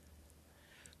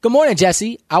 Good morning,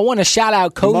 Jesse. I want to shout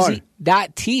out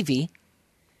Cozy.tv.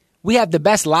 We have the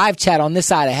best live chat on this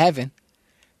side of heaven.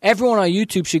 Everyone on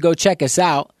YouTube should go check us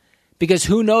out because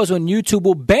who knows when YouTube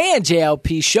will ban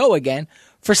JLP's show again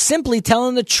for simply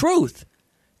telling the truth.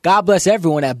 God bless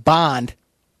everyone at Bond.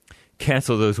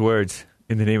 Cancel those words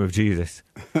in the name of Jesus.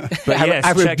 But yes,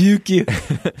 I rebuke you.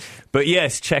 But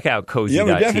yes, check out Cozy.tv. Yeah,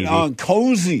 we're definitely on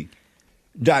Cozy.tv.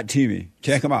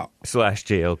 Check them out.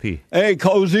 /JLP. Hey,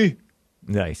 Cozy.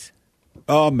 Nice.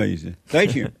 Amazing.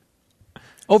 Thank you.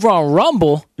 Over on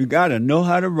Rumble. You got to know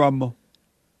how to rumble.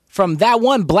 From that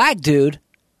one black dude,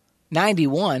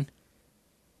 91.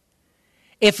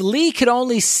 If Lee could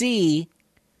only see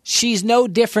she's no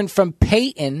different from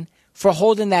Peyton for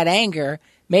holding that anger,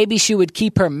 maybe she would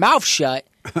keep her mouth shut.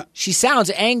 She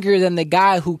sounds angrier than the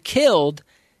guy who killed.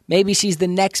 Maybe she's the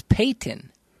next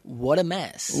Peyton. What a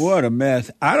mess. What a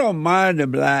mess. I don't mind the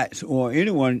blacks or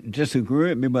anyone disagree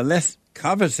with me, but let's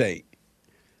conversate.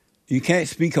 You can't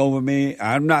speak over me.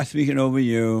 I'm not speaking over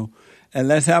you. And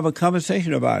let's have a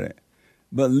conversation about it.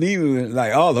 But leave it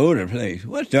like all over the place.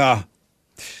 What's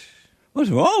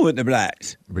wrong with the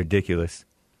blacks? Ridiculous.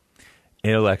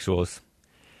 Intellectuals.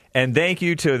 And thank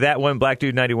you to that one black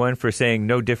dude 91 for saying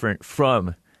no different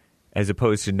from as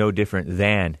opposed to no different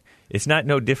than. It's not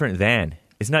no different than.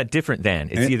 It's not different than.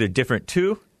 It's either different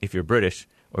to if you're British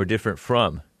or different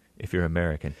from if you're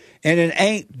American. And it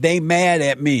ain't they mad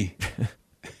at me.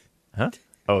 Huh?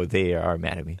 Oh, they are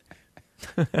mad at me.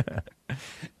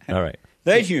 All right.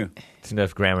 Thank you. It's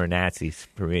enough grammar Nazis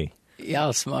for me.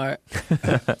 Y'all smart.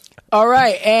 All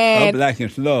right. And I'm black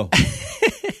and slow.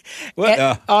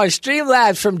 On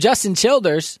Streamlabs from Justin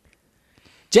Childers,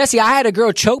 Jesse, I had a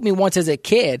girl choke me once as a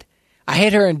kid. I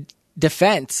hit her in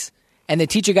defense, and the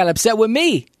teacher got upset with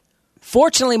me.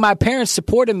 Fortunately, my parents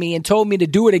supported me and told me to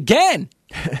do it again.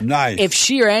 Nice. If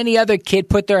she or any other kid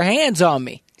put their hands on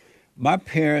me. My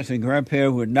parents and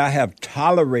grandparents would not have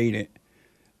tolerated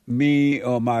me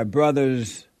or my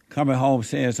brothers coming home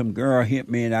saying some girl hit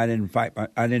me and I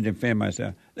didn't defend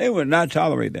myself. They would not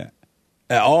tolerate that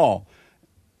at all.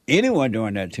 Anyone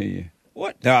doing that to you.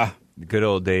 What the? Good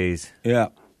old days. Yeah.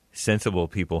 Sensible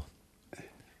people.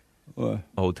 Well,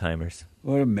 old timers.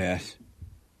 What a mess.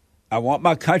 I want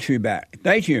my country back.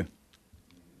 Thank you.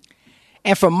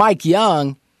 And from Mike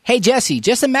Young, hey, Jesse,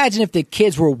 just imagine if the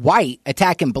kids were white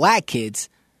attacking black kids.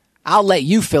 I'll let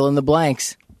you fill in the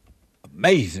blanks.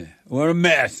 Amazing. What a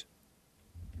mess.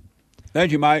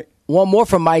 Thank you, Mike. One more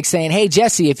from Mike saying, hey,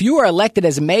 Jesse, if you were elected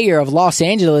as mayor of Los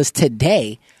Angeles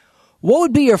today, what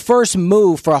would be your first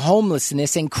move for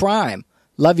homelessness and crime?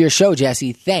 Love your show,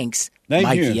 Jesse. Thanks, Thank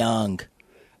Mike you. Young.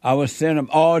 I will send them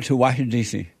all to Washington,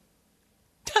 D.C.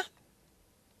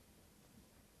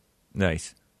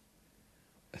 Nice.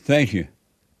 Thank you.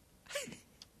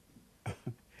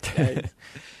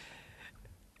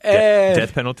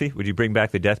 Death penalty? Would you bring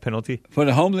back the death penalty? For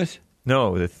the homeless?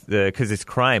 No, because it's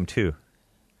crime, too.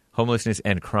 Homelessness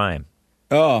and crime.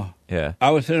 Oh. Yeah.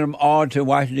 I would send them all to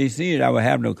Washington, D.C. and I would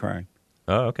have no crime.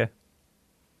 Oh, okay.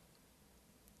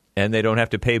 And they don't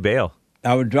have to pay bail.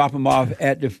 I would drop them off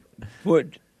at the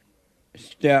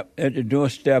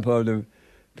doorstep of the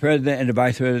president and the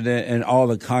vice president and all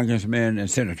the congressmen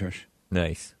and senators.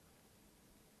 Nice.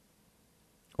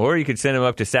 Or you could send them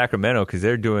up to Sacramento because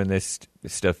they're doing this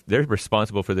stuff. They're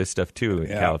responsible for this stuff, too, in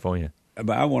California.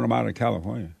 But I want them out of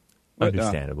California.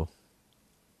 Understandable.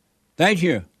 Thank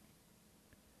you.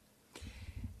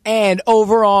 And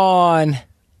over on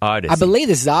Odyssey. I believe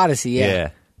this is Odyssey,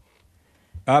 yeah.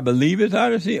 I believe it's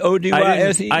Odyssey,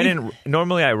 O-D-Y-S-E.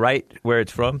 Normally I write where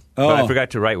it's from, but I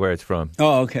forgot to write where it's from.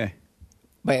 Oh, okay.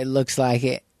 But it looks like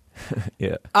it.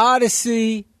 Yeah.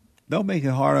 Odyssey. Don't make it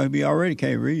hard on me. I already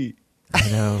can't read. I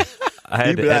know. I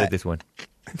had to edit this one.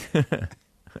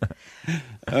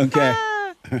 Okay.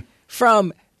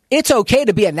 From It's Okay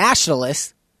to Be a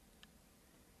Nationalist.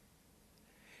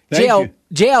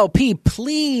 JLP,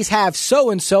 please have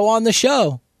so-and-so on the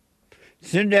show.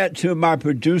 Send that to my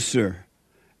producer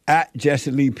at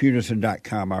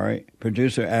JesseLeePeterson.com, all right?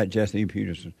 Producer at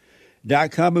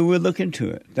JesseLeePeterson.com, and we'll look into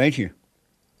it. Thank you.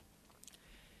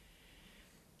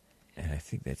 And I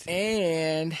think that's it.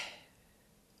 And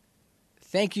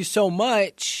thank you so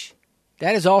much.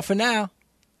 That is all for now.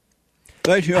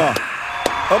 Thank you all.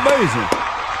 Amazing.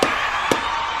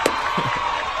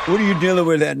 What are you dealing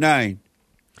with at 9?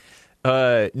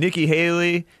 Nikki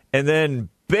Haley, and then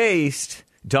based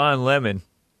Don Lemon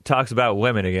talks about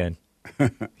women again.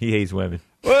 He hates women.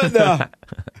 What the?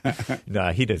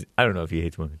 Nah, he doesn't. I don't know if he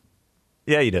hates women.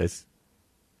 Yeah, he does.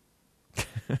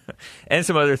 And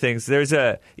some other things. There's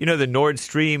the Nord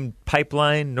Stream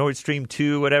pipeline, Nord Stream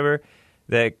 2, whatever,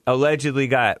 that allegedly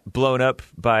got blown up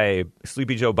by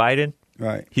Sleepy Joe Biden.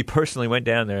 Right. He personally went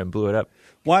down there and blew it up.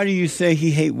 Why do you say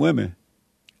he hate women?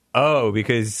 Oh,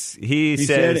 because he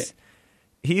says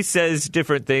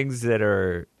different things that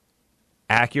are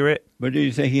accurate. But did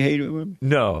you say he hated women?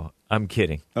 No, I'm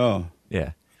kidding. Oh.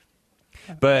 Yeah.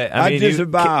 But I mean,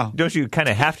 disavow. Don't you kind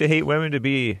of have to hate women to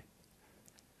be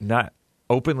not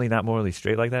openly, not morally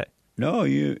straight like that? No,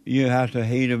 you have to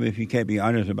hate them if you can't be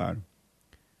honest about them.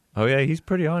 Oh, yeah, he's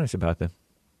pretty honest about them.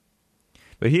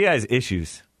 But he has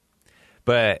issues.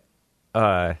 But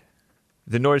the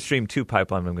Nord Stream 2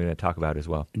 pipeline I'm going to talk about as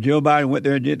well. Joe Biden went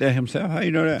there and did that himself? How do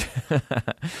you know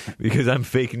that? Because I'm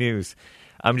fake news.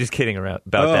 I'm just kidding around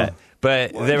about that.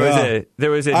 But there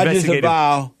was an I investigative.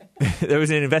 disavow. There was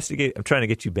an investigative. I'm trying to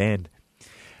get you banned.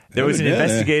 There was an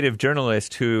investigative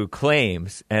journalist who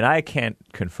claims, and I can't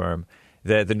confirm,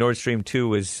 that the Nord Stream 2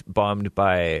 was bombed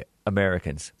by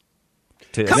Americans.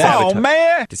 Come on,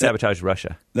 man! To sabotage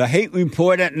Russia. The Hate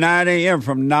Report at 9 a.m.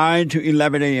 from 9 to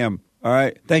 11 a.m. All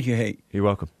right? Thank you, Hate. You're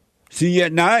welcome. See you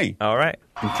at 9. All right.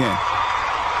 Okay.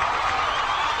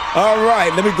 All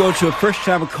right. Let me go to a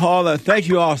first-time caller. Thank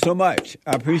you all so much.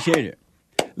 I appreciate it.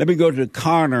 Let me go to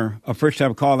Connor, a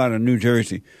first-time caller out of New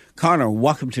Jersey. Connor,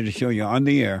 welcome to the show. You're on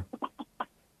the air.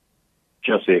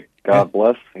 Jesse, God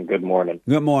bless and good morning.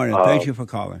 Good morning. Thank you for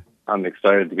calling. I'm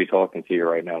excited to be talking to you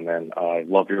right now, man. I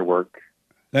love your work.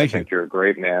 I think you're a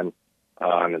great man.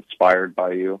 I'm inspired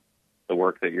by you, the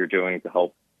work that you're doing to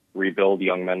help rebuild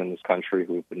young men in this country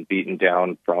who've been beaten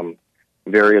down from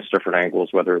various different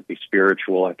angles, whether it be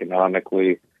spiritual,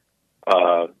 economically,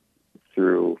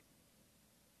 through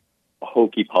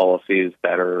hokey policies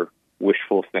that are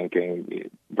wishful thinking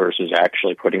versus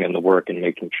actually putting in the work and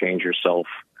making change yourself.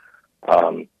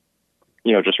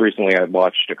 Just recently I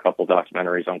watched a couple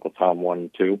documentaries, Uncle Tom 1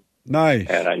 and 2. Nice.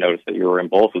 And I noticed that you were in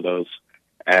both of those.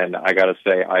 And I got to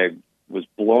say, I was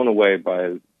blown away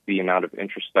by the amount of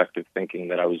introspective thinking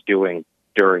that I was doing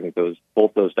during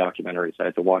both those documentaries. I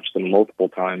had to watch them multiple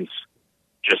times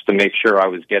just to make sure I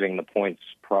was getting the points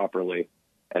properly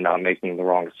and not making the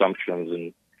wrong assumptions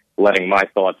and letting my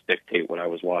thoughts dictate what I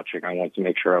was watching. I wanted to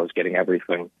make sure I was getting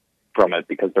everything from it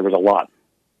because there was a lot,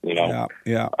 Yeah.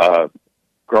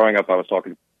 Growing up, I was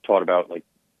taught about like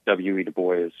W.E. Du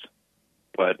Bois,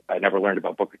 but I never learned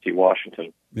about Booker T.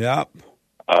 Washington. Yeah.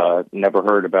 Never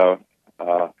heard about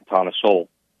Thomas Sowell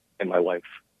in my life.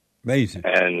 Amazing.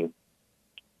 And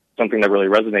something that really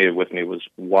resonated with me was,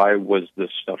 why was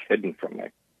this stuff hidden from me?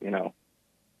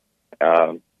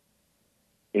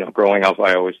 Growing up,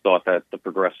 I always thought that the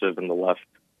progressive and the left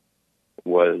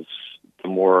was the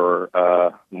more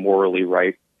morally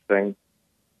right thing.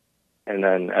 And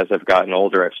then as I've gotten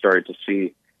older, I've started to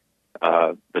see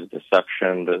the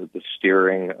deception, the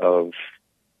steering of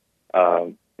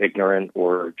ignorant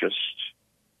or just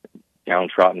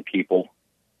downtrodden people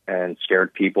and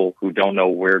scared people who don't know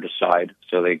where to side.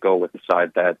 So they go with the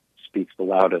side that speaks the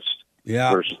loudest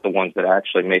versus the ones that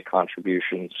actually make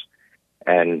contributions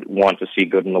and want to see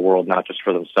good in the world, not just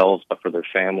for themselves, but for their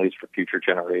families, for future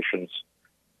generations.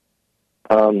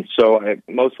 So I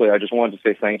just wanted to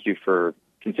say thank you for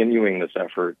continuing this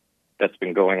effort that's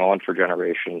been going on for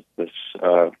generations, this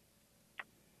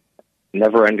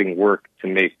never-ending work to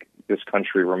make this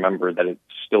country remember that it's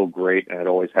still great and it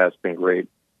always has been great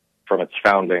from its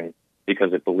founding,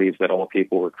 because it believes that all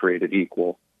people were created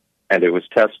equal. And it was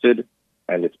tested,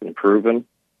 and it's been proven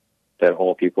that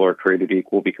all people are created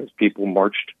equal because people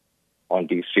marched on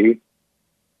D.C.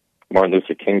 Martin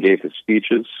Luther King gave his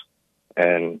speeches,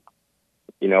 and,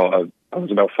 I was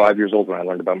about 5 years old when I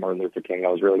learned about Martin Luther King. I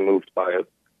was really moved by it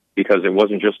because it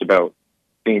wasn't just about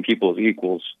seeing people as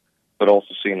equals, but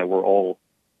also seeing that we're all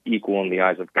equal in the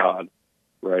eyes of God,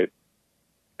 right?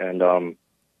 And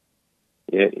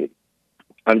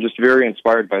I'm just very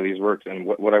inspired by these works. And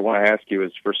what I want to ask you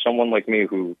is, for someone like me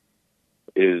who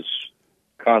is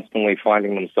constantly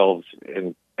finding themselves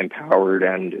empowered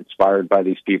and inspired by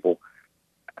these people,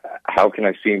 how can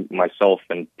I see myself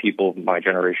and people of my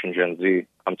generation, Gen Z?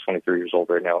 I'm 23 years old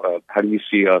right now. How do you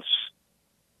see us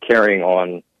carrying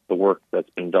on the work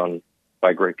that's been done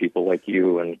by great people like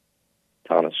you and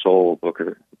Thomas Sowell,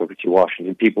 Booker T.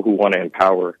 Washington, people who want to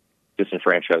empower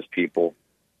disenfranchised people?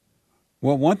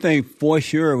 Well, one thing for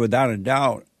sure, without a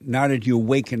doubt, now that you're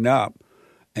waking up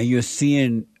and you're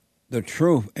seeing the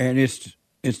truth, and it's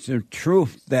the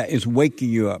truth that is waking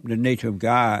you up, the nature of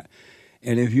God.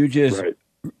 And if you just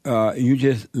you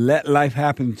just let life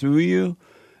happen through you,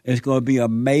 it's going to be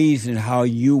amazing how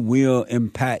you will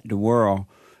impact the world,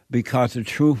 because the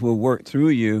truth will work through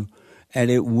you,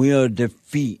 and it will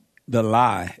defeat the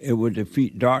lie. It will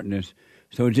defeat darkness.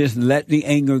 So just let the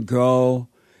anger go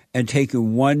and take it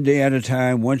one day at a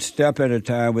time, one step at a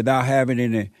time, without having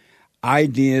any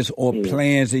ideas or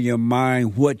plans in your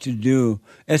mind what to do,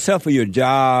 except for your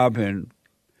job and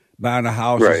buying a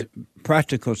house,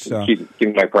 practical stuff.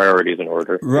 Keep my priorities in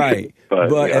order. Right.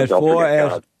 but as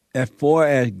far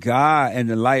as God and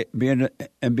the light, being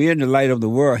the light of the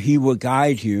world, He will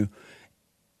guide you,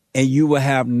 and you will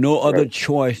have no other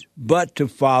choice but to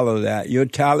follow that. Your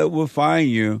talent will find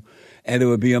you, and it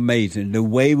will be amazing. The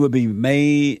way will be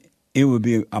made. It will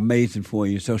be amazing for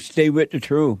you. So stay with the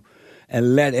truth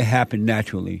and let it happen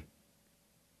naturally.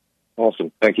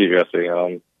 Awesome. Thank you, Jesse.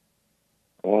 I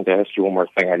wanted to ask you one more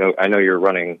thing. I know you're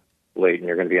running late and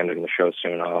you're going to be ending the show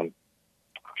soon.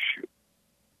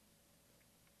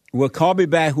 Well, call me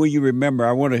back when you remember.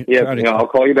 I want to. I'll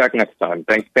call you back next time.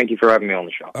 Thank you for having me on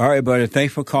the show. All right, buddy.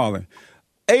 Thanks for calling.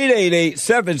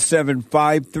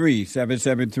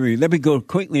 888-775-3773. Let me go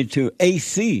quickly to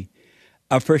AC,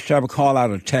 our first time call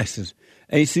out of Texas.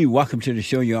 AC, welcome to the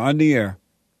show. You're on the air.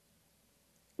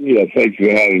 Yeah, thanks for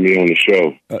having me on the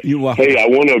show. You're welcome. Hey, I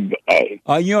want to...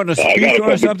 Are you on the speaker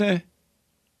or something?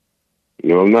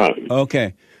 No, I'm not.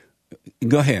 Okay.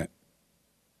 Go ahead.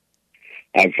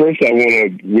 First, I want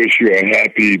to wish you a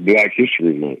happy Black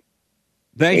History Month.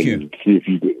 Thank you. See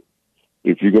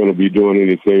if you're going to be doing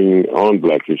anything on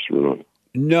Black History Month.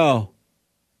 No.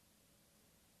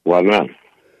 Why not?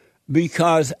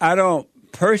 Because I don't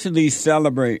personally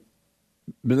celebrate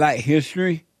Black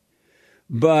history,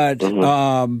 but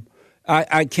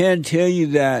I can tell you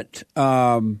that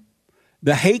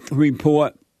the hate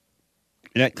report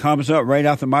that comes up right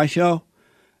after my show,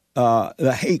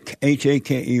 the Hake,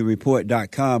 H-A-K-E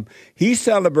report.com. He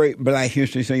celebrates Black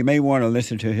History, so you may want to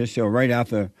listen to his show right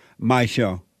after my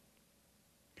show.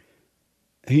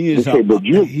 He is okay, but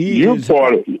you're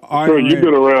part of. So you've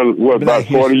been around what, about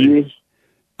 40 years?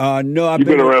 No, you've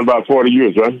been around about 40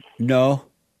 years, right? No.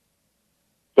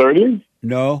 30?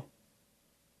 No.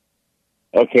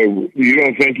 Okay, you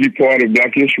don't think you're part of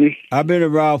Black History? I've been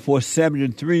around for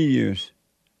 73 years.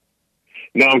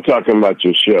 No, I'm talking about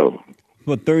your show.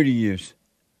 For 30 years.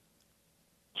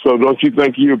 So don't you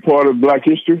think you're part of Black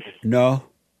History? No.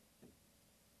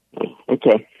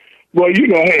 Okay. Well, you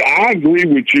know, hey, I agree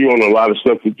with you on a lot of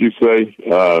stuff that you say,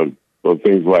 on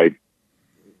things like,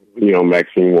 you know,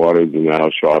 Maxine Waters and Al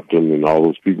Sharpton and all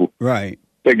those people. Right.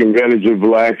 Take advantage of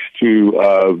blacks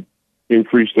to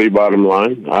increase their bottom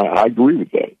line. I agree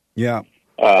with that. Yeah.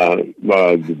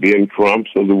 The Ben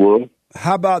Crumps of the world.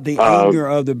 How about the anger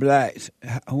of the blacks?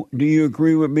 Do you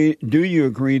agree with me? Do you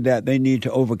agree that they need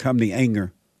to overcome the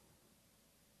anger?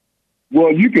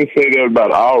 Well, you can say that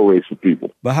about all race of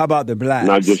people. But how about the blacks?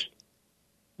 Not just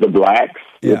the blacks,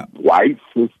 the whites,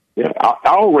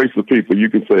 all race of people, you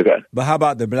can say that. But how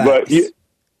about the blacks? But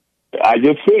I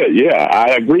just said,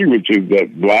 I agree with you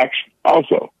that blacks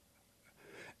also.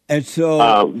 And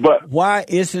so but why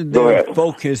isn't there a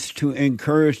focus to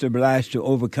encourage the blacks to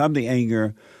overcome the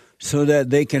anger so that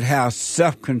they can have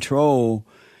self-control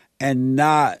and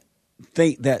not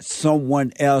think that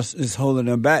someone else is holding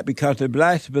them back? Because the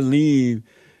blacks believe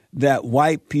that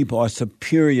white people are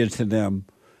superior to them.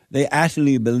 They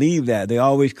actually believe that. They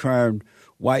always cry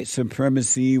white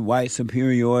supremacy, white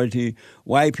superiority.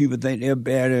 White people think they're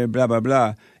better, blah, blah,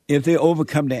 blah. If they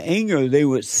overcome the anger, they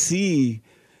would see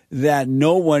that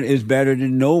no one is better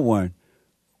than no one.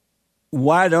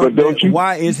 Why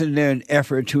isn't there an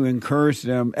effort to encourage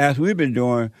them, as we've been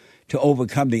doing, to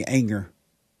overcome the anger?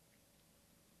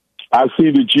 I see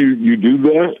that you do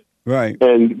that. Right.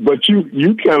 But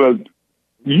you kind of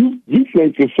you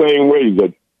think the same way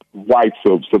that whites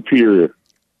are superior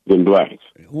than blacks.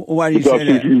 Why do you say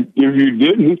that?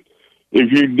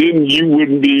 If you didn't, you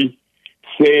wouldn't be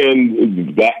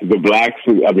saying that the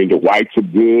whites are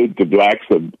good, the blacks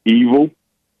are evil.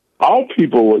 All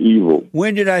people are evil.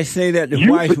 When did I say that the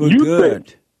whites were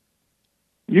good?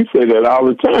 You say that all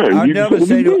the time. I never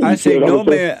say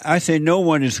that. I say no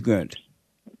one is good.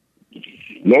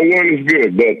 No one is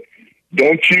good, but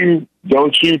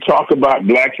don't you talk about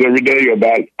blacks every day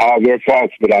about all their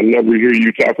faults, but I never hear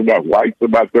you talk about whites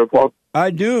about their faults?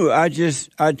 I do. I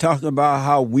talk about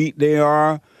how weak they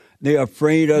are. They're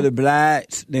afraid of the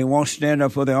blacks. They won't stand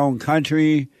up for their own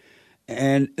country.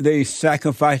 And they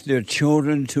sacrifice their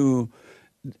children to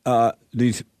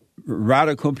these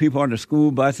radical people on the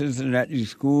school buses and at these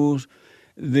schools.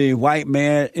 The white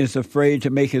man is afraid to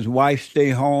make his wife stay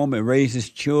home and raise his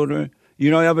children.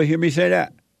 You don't ever hear me say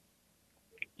that?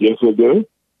 Yes, I do.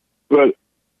 But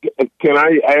can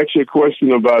I ask you a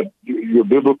question about your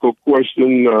biblical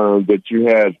question that you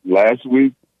had last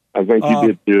week? I think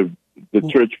you did the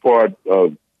church part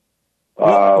of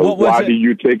why do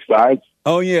you take sides?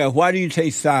 Oh, yeah. Why do you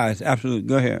take sides? Absolutely.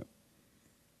 Go ahead.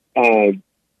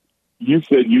 You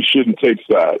said you shouldn't take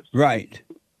sides. Right.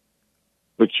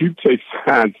 But you take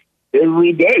sides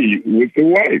every day with the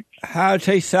whites. How do I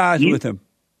take sides with them?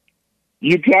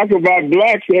 You talk about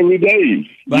blacks every day.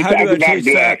 But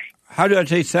how do I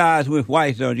take sides with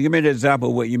whites, though? Give me an example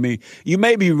of what you mean. You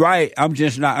may be right. I'm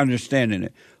just not understanding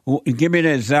it. Give me an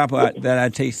example that I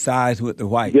take sides with the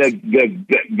whites.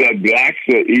 That blacks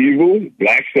are evil.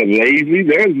 Blacks are lazy.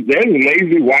 There's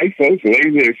lazy white folks,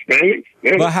 lazy Hispanics.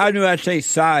 But how do I take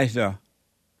sides, though?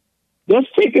 That's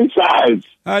taking sides.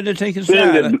 How they taking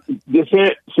sides?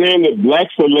 Saying that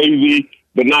blacks are lazy,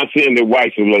 but not saying that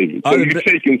whites are lazy. So you're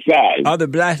taking sides. Are the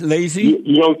blacks lazy?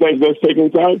 You don't think that's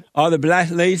taking sides? Are the blacks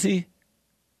lazy?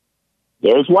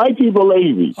 There's white people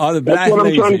lazy. Are the blacks That's what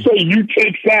lazy? I'm trying to say. You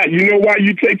take sides. You know why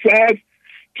you take sides?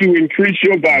 To increase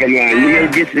your bottom line. You're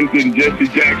no different than Jesse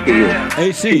Jackson.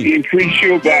 AC. To increase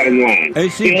your bottom line.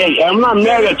 AC. Hey, I'm not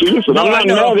mad at you. Listen, I'm not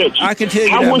mad at you. I can tell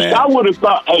you I wish I would have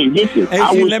thought, hey, listen, AC,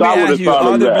 I wish I would have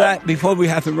thought of that. Before we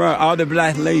have to run, are the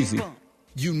blacks lazy?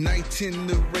 Blacks and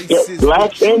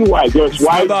white. There's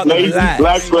white lazy,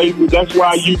 blacks lazy. That's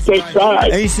why you take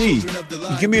sides. AC,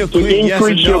 give me a quick yes or no. To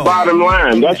increase your bottom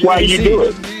line. That's why you do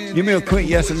it. Give me a quick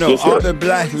yes or no. Yes, are the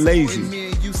blacks lazy?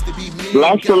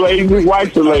 Blacks are lazy,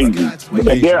 whites are lazy.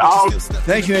 They're all.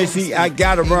 Thank you, AC. I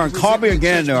got to run. Call me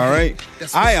again, though, all right?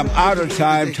 I am out of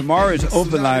time. Tomorrow is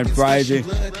Open Line Friday.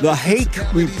 The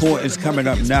Hake Report is coming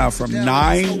up now from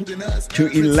 9 to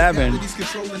 11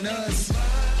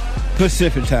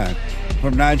 Pacific time.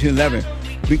 From 9 to 11.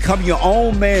 Become your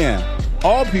own man.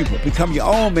 All people, become your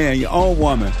own man, your own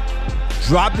woman.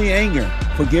 Drop the anger.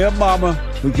 Forgive mama,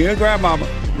 forgive grandmama.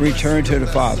 Return to the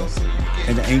Father.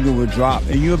 And the anger will drop,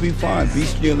 and you'll be fine. Be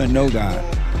still and know God.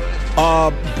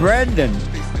 Brandon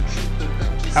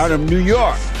out of New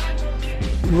York.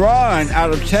 Ron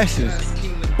out of Texas.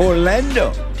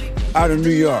 Orlando out of New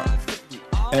York.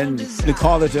 And the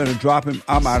callers that are dropping,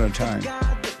 I'm out of time.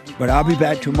 But I'll be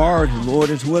back tomorrow, if the Lord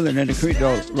is willing, and the creek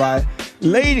don't rise.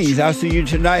 Ladies, I'll see you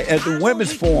tonight at the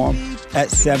Women's Forum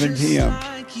at 7 p.m.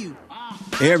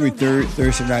 every third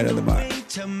Thursday night of the month.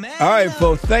 All right,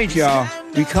 folks, thank y'all.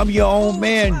 Become your own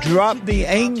man. Drop the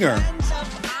anger.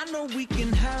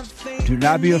 Do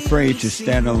not be afraid to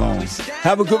stand alone.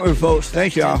 Have a good one, folks.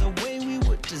 Thank y'all.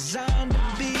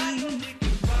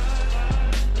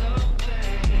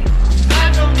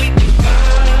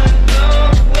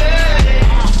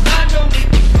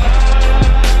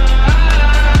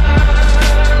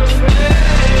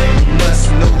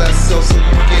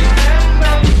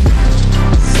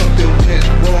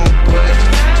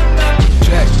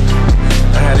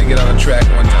 Get on the track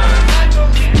one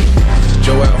time.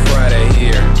 Joel Friday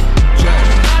here.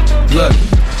 Look,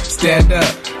 stand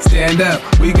up.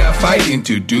 We got fighting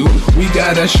to do. We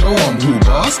gotta show him who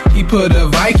boss. He put a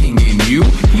Viking in you.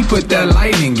 He put that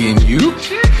lightning in you.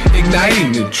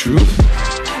 Igniting the truth.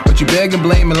 But you beg and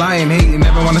blame and lie and hate and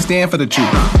never wanna stand for the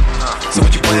truth. So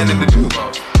what you planning to do?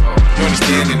 You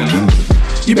understand in the loop.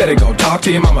 You better go talk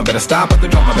to your mama. Better stop at the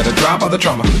drama. Better drop all the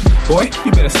trauma. Boy,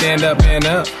 you better stand up and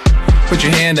up. Put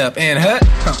your hand up and hut.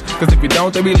 Cause if we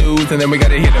don't, then we lose. And then we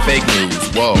gotta hear the fake news.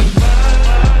 Whoa.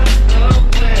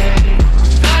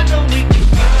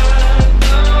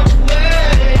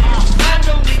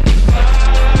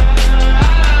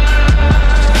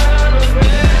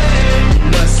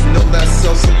 Must know that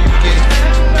so you can.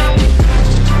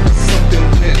 Something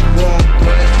went wrong,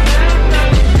 but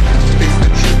face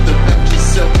the truth about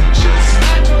yourself and just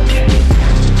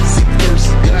seek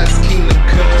first God's kingdom,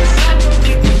 cause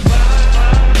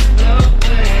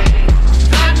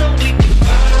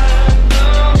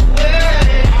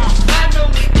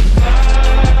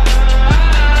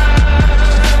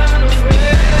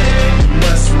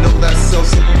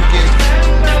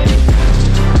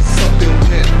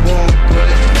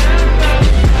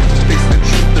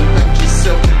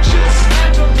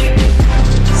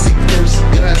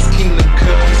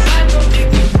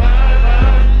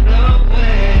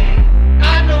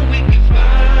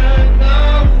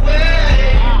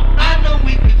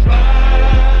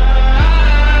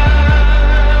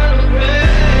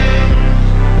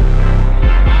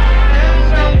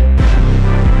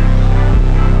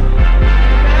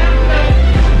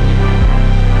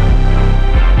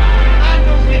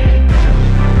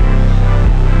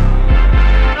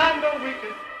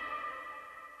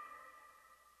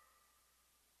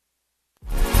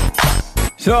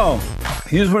So,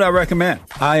 here's what I recommend.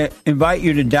 I invite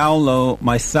you to download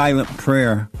my silent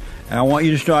prayer, and I want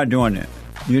you to start doing it.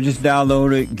 You just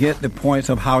download it, get the points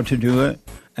of how to do it,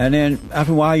 and then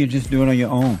after a while, you just do it on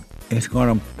your own. It's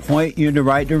going to point you in the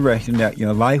right direction that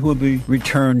your life will be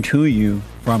returned to you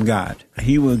from God.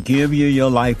 He will give you your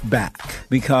life back,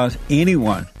 because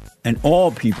anyone and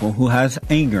all people who has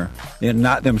anger, they're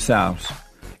not themselves.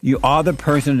 You are the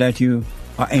person that you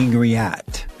are angry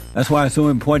at. That's why it's so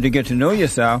important to get to know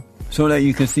yourself so that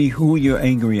you can see who you're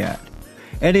angry at.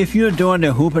 And if you're doing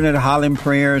the hooping and hollering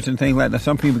prayers and things like that,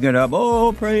 some people get up,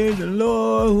 oh, praise the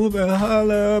Lord, hoop and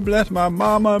holler, bless my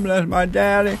mama, bless my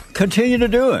daddy. Continue to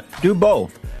do it. Do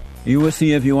both. You will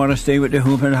see if you want to stay with the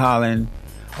hooping and hollering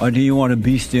or do you want to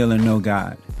be still and know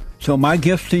God. So my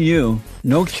gift to you,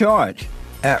 no charge,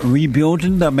 at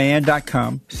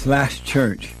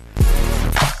rebuildingtheman.com/church.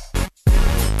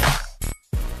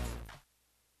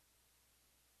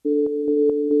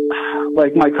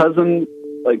 Like my cousin,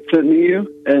 sent me you,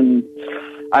 and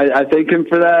I thank him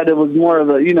for that. It was more of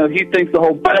a, he thinks the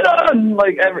whole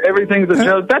everything's a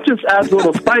joke. That just adds a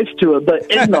little spice to it.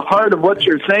 But in the heart of what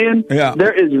you're saying,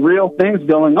 there is real things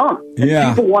going on.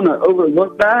 And people want to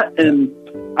overlook that. And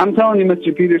I'm telling you,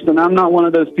 Mr. Peterson, I'm not one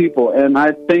of those people. And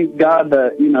I thank God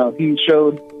that, He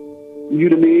showed you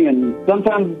to me. And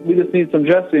sometimes we just need some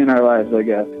Jesse in our lives, I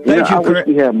guess. I wish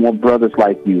we had more brothers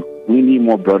like you. We need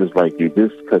more brothers like you.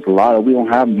 Because we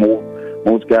don't have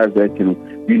most guys that can,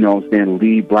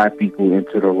 lead black people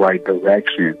into the right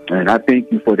direction. And I thank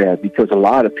you for that, because a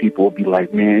lot of people will be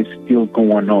like, man, it's still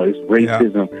going on. It's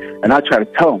racism. Yeah. And I try to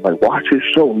tell them, watch his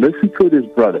show. Listen to this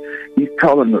brother. He's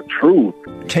telling the truth.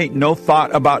 Take no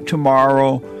thought about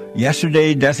tomorrow.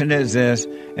 Yesterday doesn't exist.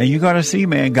 And you're going to see,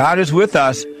 man, God is with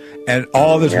us and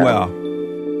all is well.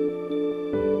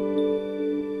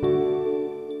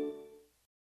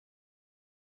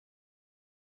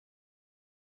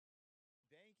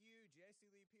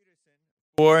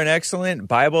 for an excellent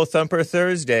Bible Thumper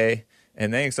Thursday.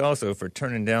 And thanks also for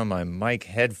turning down my mic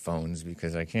headphones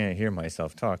because I can't hear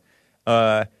myself talk.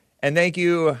 And thank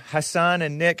you, Hassan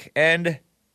and Nick and